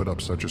she would put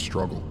up such a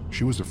struggle.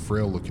 She was a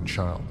frail-looking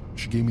child.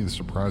 She gave me the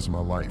surprise of my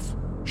life.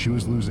 She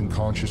was losing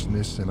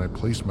consciousness, and I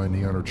placed my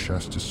knee on her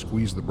chest to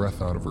squeeze the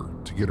breath out of her,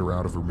 to get her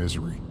out of her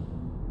misery.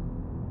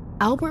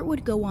 Albert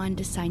would go on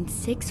to sign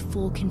 6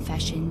 full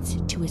confessions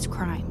to his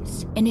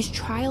crimes, and his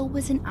trial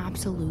was an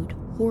absolute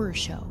horror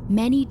show.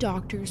 Many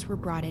doctors were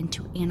brought in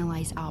to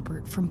analyze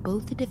Albert from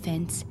both the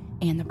defense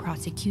and the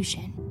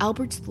prosecution.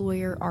 Albert's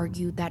lawyer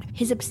argued that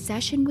his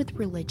obsession with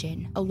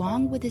religion,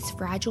 along with his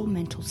fragile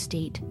mental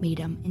state, made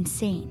him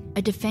insane.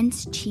 A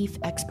defense chief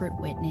expert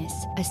witness,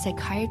 a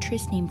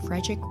psychiatrist named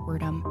Frederick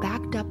Wordham,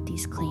 backed up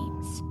these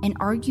claims and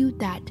argued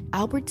that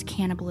Albert's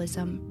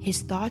cannibalism,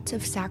 his thoughts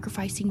of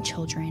sacrificing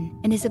children,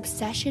 and his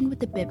obsession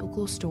with the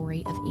biblical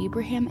story of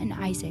Abraham and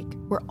Isaac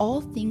were all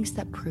things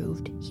that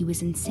proved he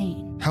was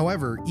insane.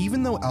 However,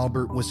 even though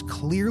Albert was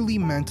clearly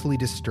mentally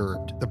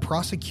disturbed, the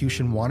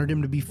prosecution wanted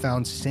him to be found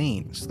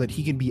sane so that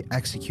he could be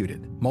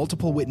executed.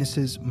 Multiple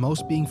witnesses,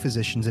 most being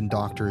physicians and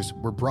doctors,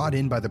 were brought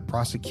in by the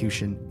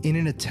prosecution in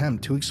an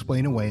attempt to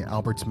explain away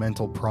Albert's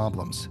mental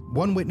problems.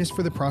 One witness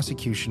for the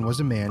prosecution was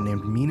a man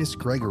named Minas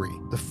Gregory,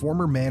 the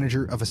former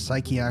manager of a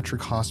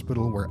psychiatric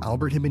hospital where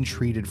Albert had been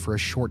treated for a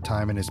short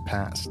time in his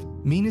past.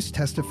 Minas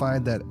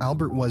testified that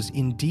Albert was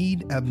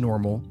indeed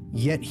abnormal,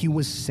 yet he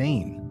was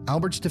sane.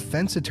 Albert's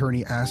defense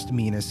attorney asked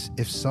Menas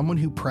if someone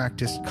who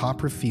practiced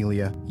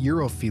coprophilia,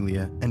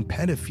 urophilia, and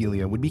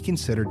pedophilia would be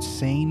considered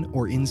sane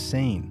or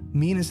insane.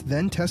 Menas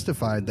then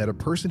testified that a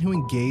person who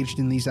engaged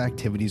in these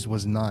activities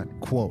was not,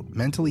 quote,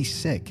 mentally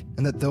sick,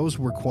 and that those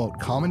were, quote,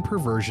 common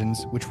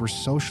perversions which were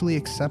socially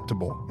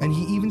acceptable. And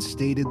he even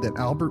stated that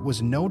Albert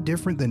was no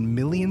different than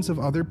millions of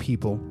other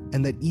people,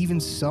 and that even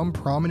some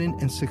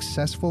prominent and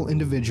successful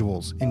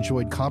individuals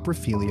enjoyed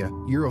coprophilia,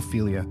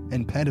 urophilia,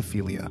 and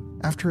pedophilia.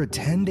 After a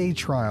 10-day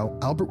trial,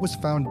 Albert was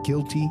found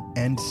guilty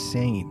and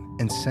sane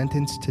and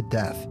sentenced to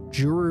death.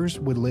 Jurors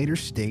would later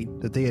state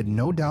that they had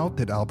no doubt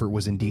that Albert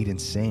was indeed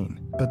insane,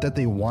 but that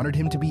they wanted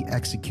him to be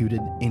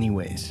executed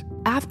anyways.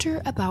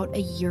 After about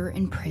a year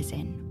in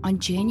prison, on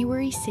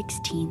January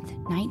 16,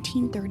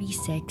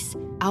 1936,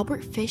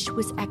 Albert Fish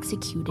was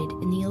executed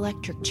in the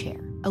electric chair.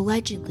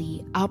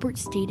 Allegedly, Albert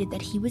stated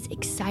that he was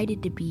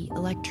excited to be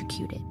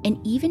electrocuted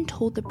and even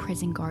told the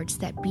prison guards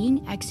that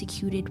being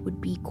executed would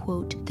be,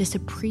 quote, the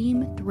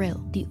supreme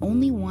thrill, the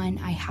only one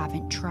I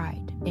haven't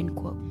tried, end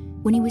quote.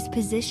 When he was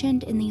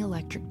positioned in the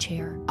electric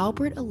chair,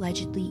 Albert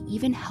allegedly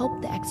even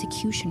helped the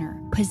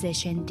executioner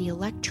position the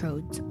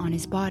electrodes on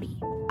his body.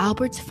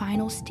 Albert's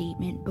final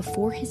statement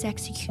before his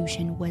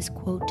execution was,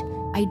 quote,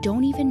 I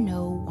don't even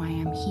know why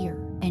I'm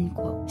here, end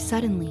quote.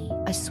 Suddenly,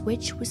 a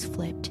switch was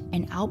flipped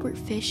and Albert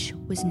Fish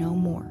was no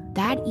more.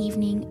 That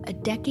evening, a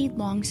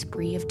decade-long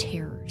spree of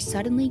terror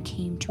suddenly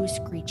came to a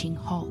screeching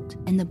halt,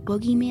 and the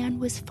boogeyman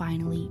was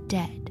finally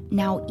dead.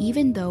 Now,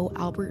 even though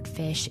Albert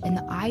Fish, in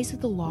the eyes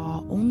of the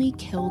law, only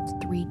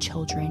killed 3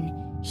 children,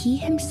 he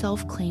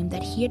himself claimed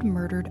that he had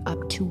murdered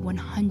up to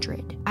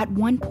 100. At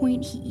one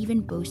point, he even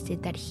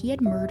boasted that he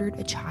had murdered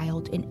a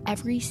child in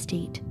every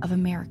state of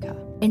America.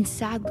 And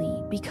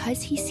sadly,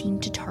 because he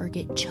seemed to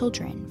target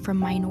children from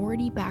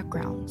minority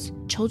backgrounds,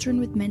 children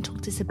with mental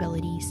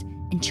disabilities,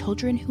 and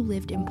children who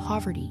lived in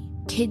poverty,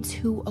 kids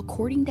who,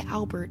 according to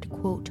Albert,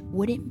 quote,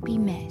 wouldn't be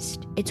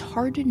missed, it's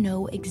hard to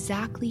know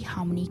exactly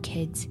how many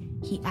kids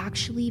he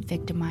actually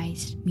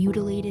victimized,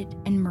 mutilated,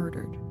 and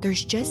murdered.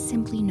 There's just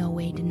simply no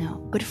way to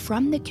know. But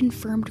from the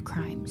confirmed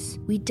crimes,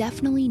 we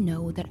definitely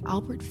know that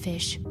Albert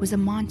Fish was a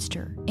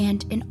monster,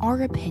 and in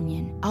our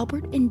opinion,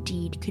 Albert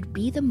indeed could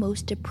be the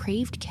most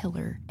depraved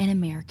killer in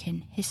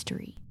American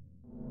history.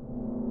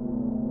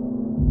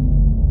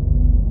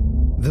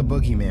 The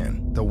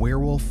Boogeyman, the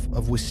Werewolf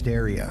of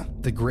Wisteria,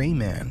 the Gray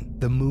Man,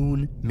 the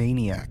Moon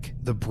Maniac,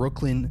 the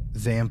Brooklyn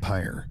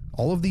Vampire.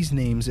 All of these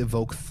names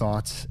evoke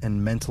thoughts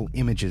and mental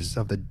images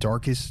of the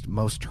darkest,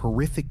 most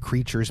horrific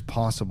creatures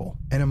possible.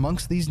 And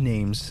amongst these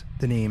names,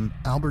 the name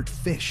Albert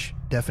Fish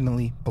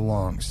definitely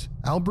belongs.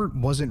 Albert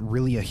wasn't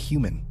really a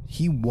human.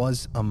 He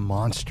was a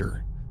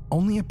monster.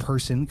 Only a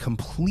person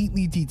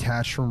completely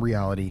detached from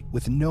reality,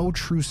 with no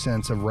true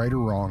sense of right or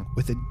wrong,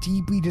 with a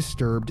deeply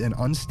disturbed and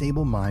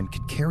unstable mind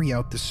could carry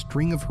out the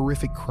string of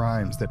horrific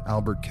crimes that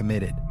Albert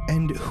committed.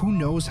 And who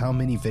knows how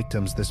many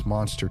victims this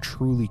monster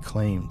truly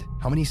claimed?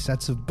 How many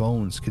sets of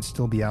bones could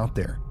still be out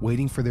there,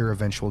 waiting for their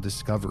eventual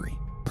discovery?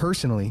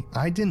 Personally,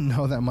 I didn't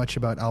know that much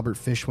about Albert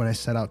Fish when I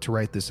set out to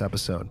write this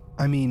episode.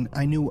 I mean,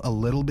 I knew a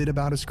little bit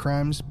about his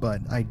crimes,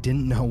 but I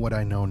didn't know what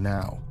I know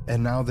now.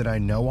 And now that I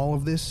know all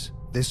of this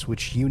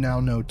which you now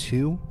know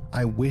too,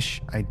 I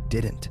wish I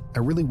didn't. I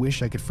really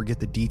wish I could forget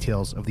the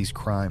details of these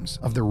crimes,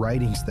 of the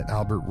writings that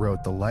Albert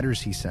wrote, the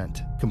letters he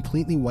sent,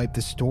 completely wipe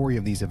the story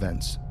of these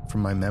events from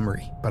my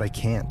memory, but I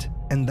can't.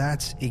 And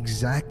that's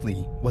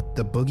exactly what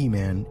the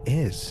Boogeyman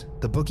is.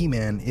 The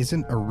Boogeyman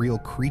isn't a real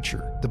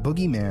creature. The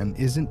Boogeyman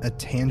isn't a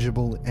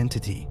tangible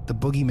entity. The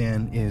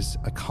Boogeyman is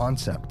a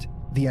concept.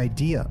 The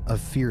idea of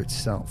fear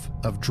itself,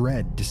 of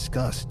dread,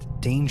 disgust,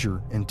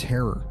 danger, and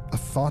terror, a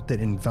thought that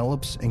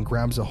envelops and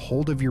grabs a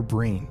hold of your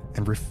brain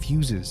and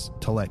refuses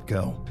to let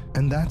go.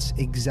 And that's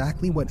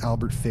exactly what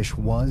Albert Fish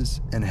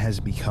was and has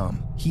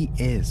become. He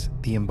is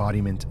the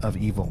embodiment of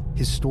evil.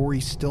 His story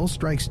still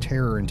strikes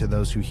terror into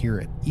those who hear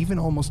it, even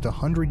almost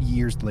 100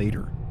 years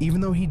later.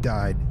 Even though he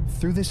died,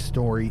 through this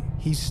story,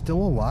 he's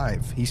still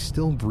alive. He's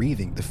still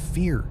breathing. The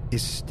fear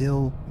is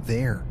still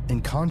there.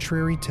 And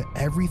contrary to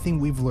everything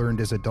we've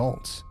learned as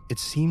adults, it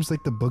seems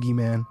like the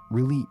Boogeyman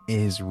really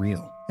is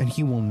real, and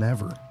he will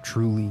never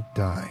truly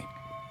die.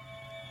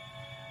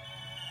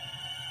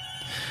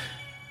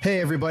 Hey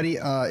everybody,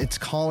 it's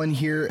Colin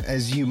here.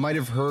 As you might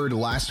have heard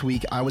last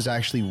week, I was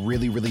actually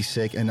really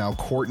sick, and now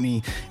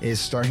Courtney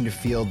is starting to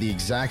feel the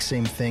exact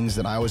same things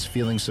that I was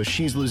feeling, so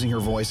she's losing her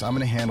voice. I'm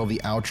going to handle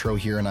the outro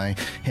here, and I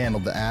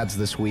handled the ads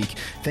this week.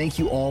 Thank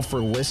you all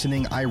for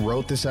listening. I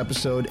wrote this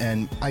episode,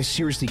 and I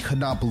seriously could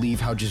not believe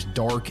how just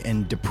dark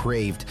and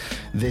depraved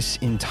this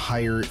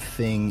entire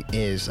thing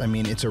is. I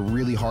mean, it's a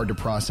really hard to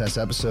process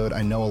episode.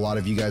 I know a lot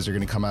of you guys are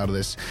going to come out of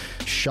this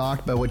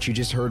shocked by what you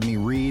just heard me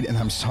read, and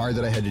I'm sorry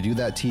that I had to do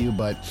that to you,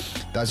 but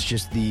that's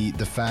just the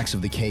facts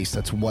of the case.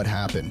 That's what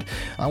happened.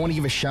 I want to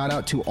give a shout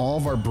out to all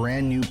of our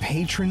brand new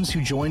patrons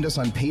who joined us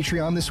on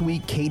Patreon this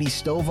week. Katie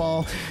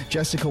Stovall,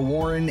 Jessica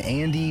Warren,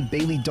 Andy,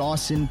 Bailey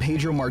Dawson,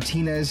 Pedro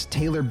Martinez,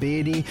 Taylor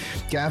Beatty,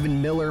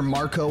 Gavin Miller,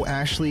 Marco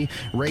Ashley,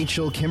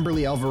 Rachel,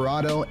 Kimberly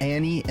Alvarado,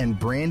 Annie, and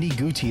Brandy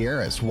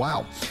Gutierrez.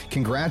 Wow.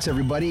 Congrats,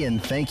 everybody,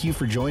 and thank you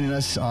for joining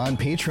us on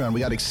Patreon. We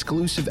got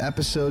exclusive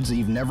episodes that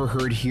you've never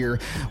heard here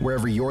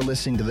wherever you're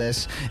listening to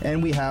this,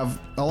 and we have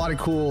a lot of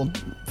cool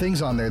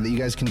things on there that you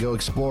guys can go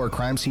explore,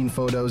 crime scene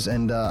photos,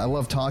 and I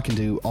love talking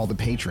to all the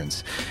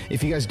patrons.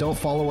 If you guys don't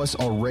follow us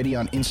already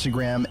on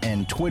Instagram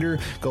and Twitter,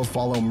 go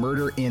follow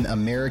Murder in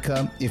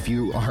America. If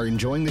you are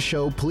enjoying the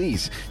show,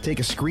 please take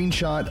a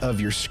screenshot of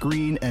your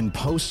screen and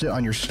post it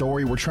on your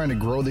story. We're trying to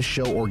grow this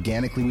show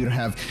organically. We don't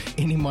have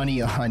any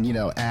money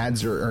on,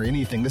 ads or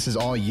anything. This is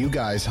all you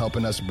guys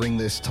helping us bring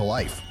this to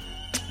life.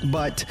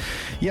 But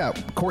yeah,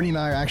 Courtney and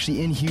I are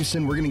actually in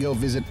Houston. We're going to go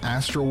visit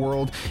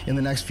Astroworld in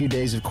the next few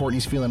days if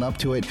Courtney's feeling up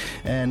to it.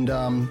 And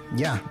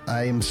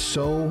I am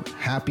so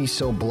happy,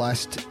 so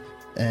blessed,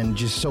 and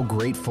just so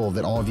grateful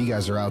that all of you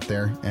guys are out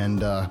there.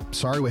 And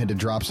sorry we had to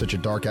drop such a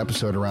dark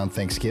episode around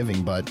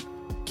Thanksgiving, but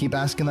keep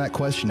asking that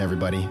question,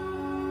 everybody.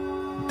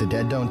 The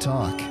dead don't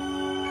talk.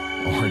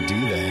 Or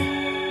do they?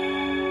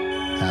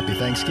 Happy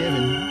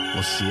Thanksgiving.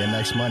 We'll see you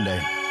next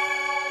Monday.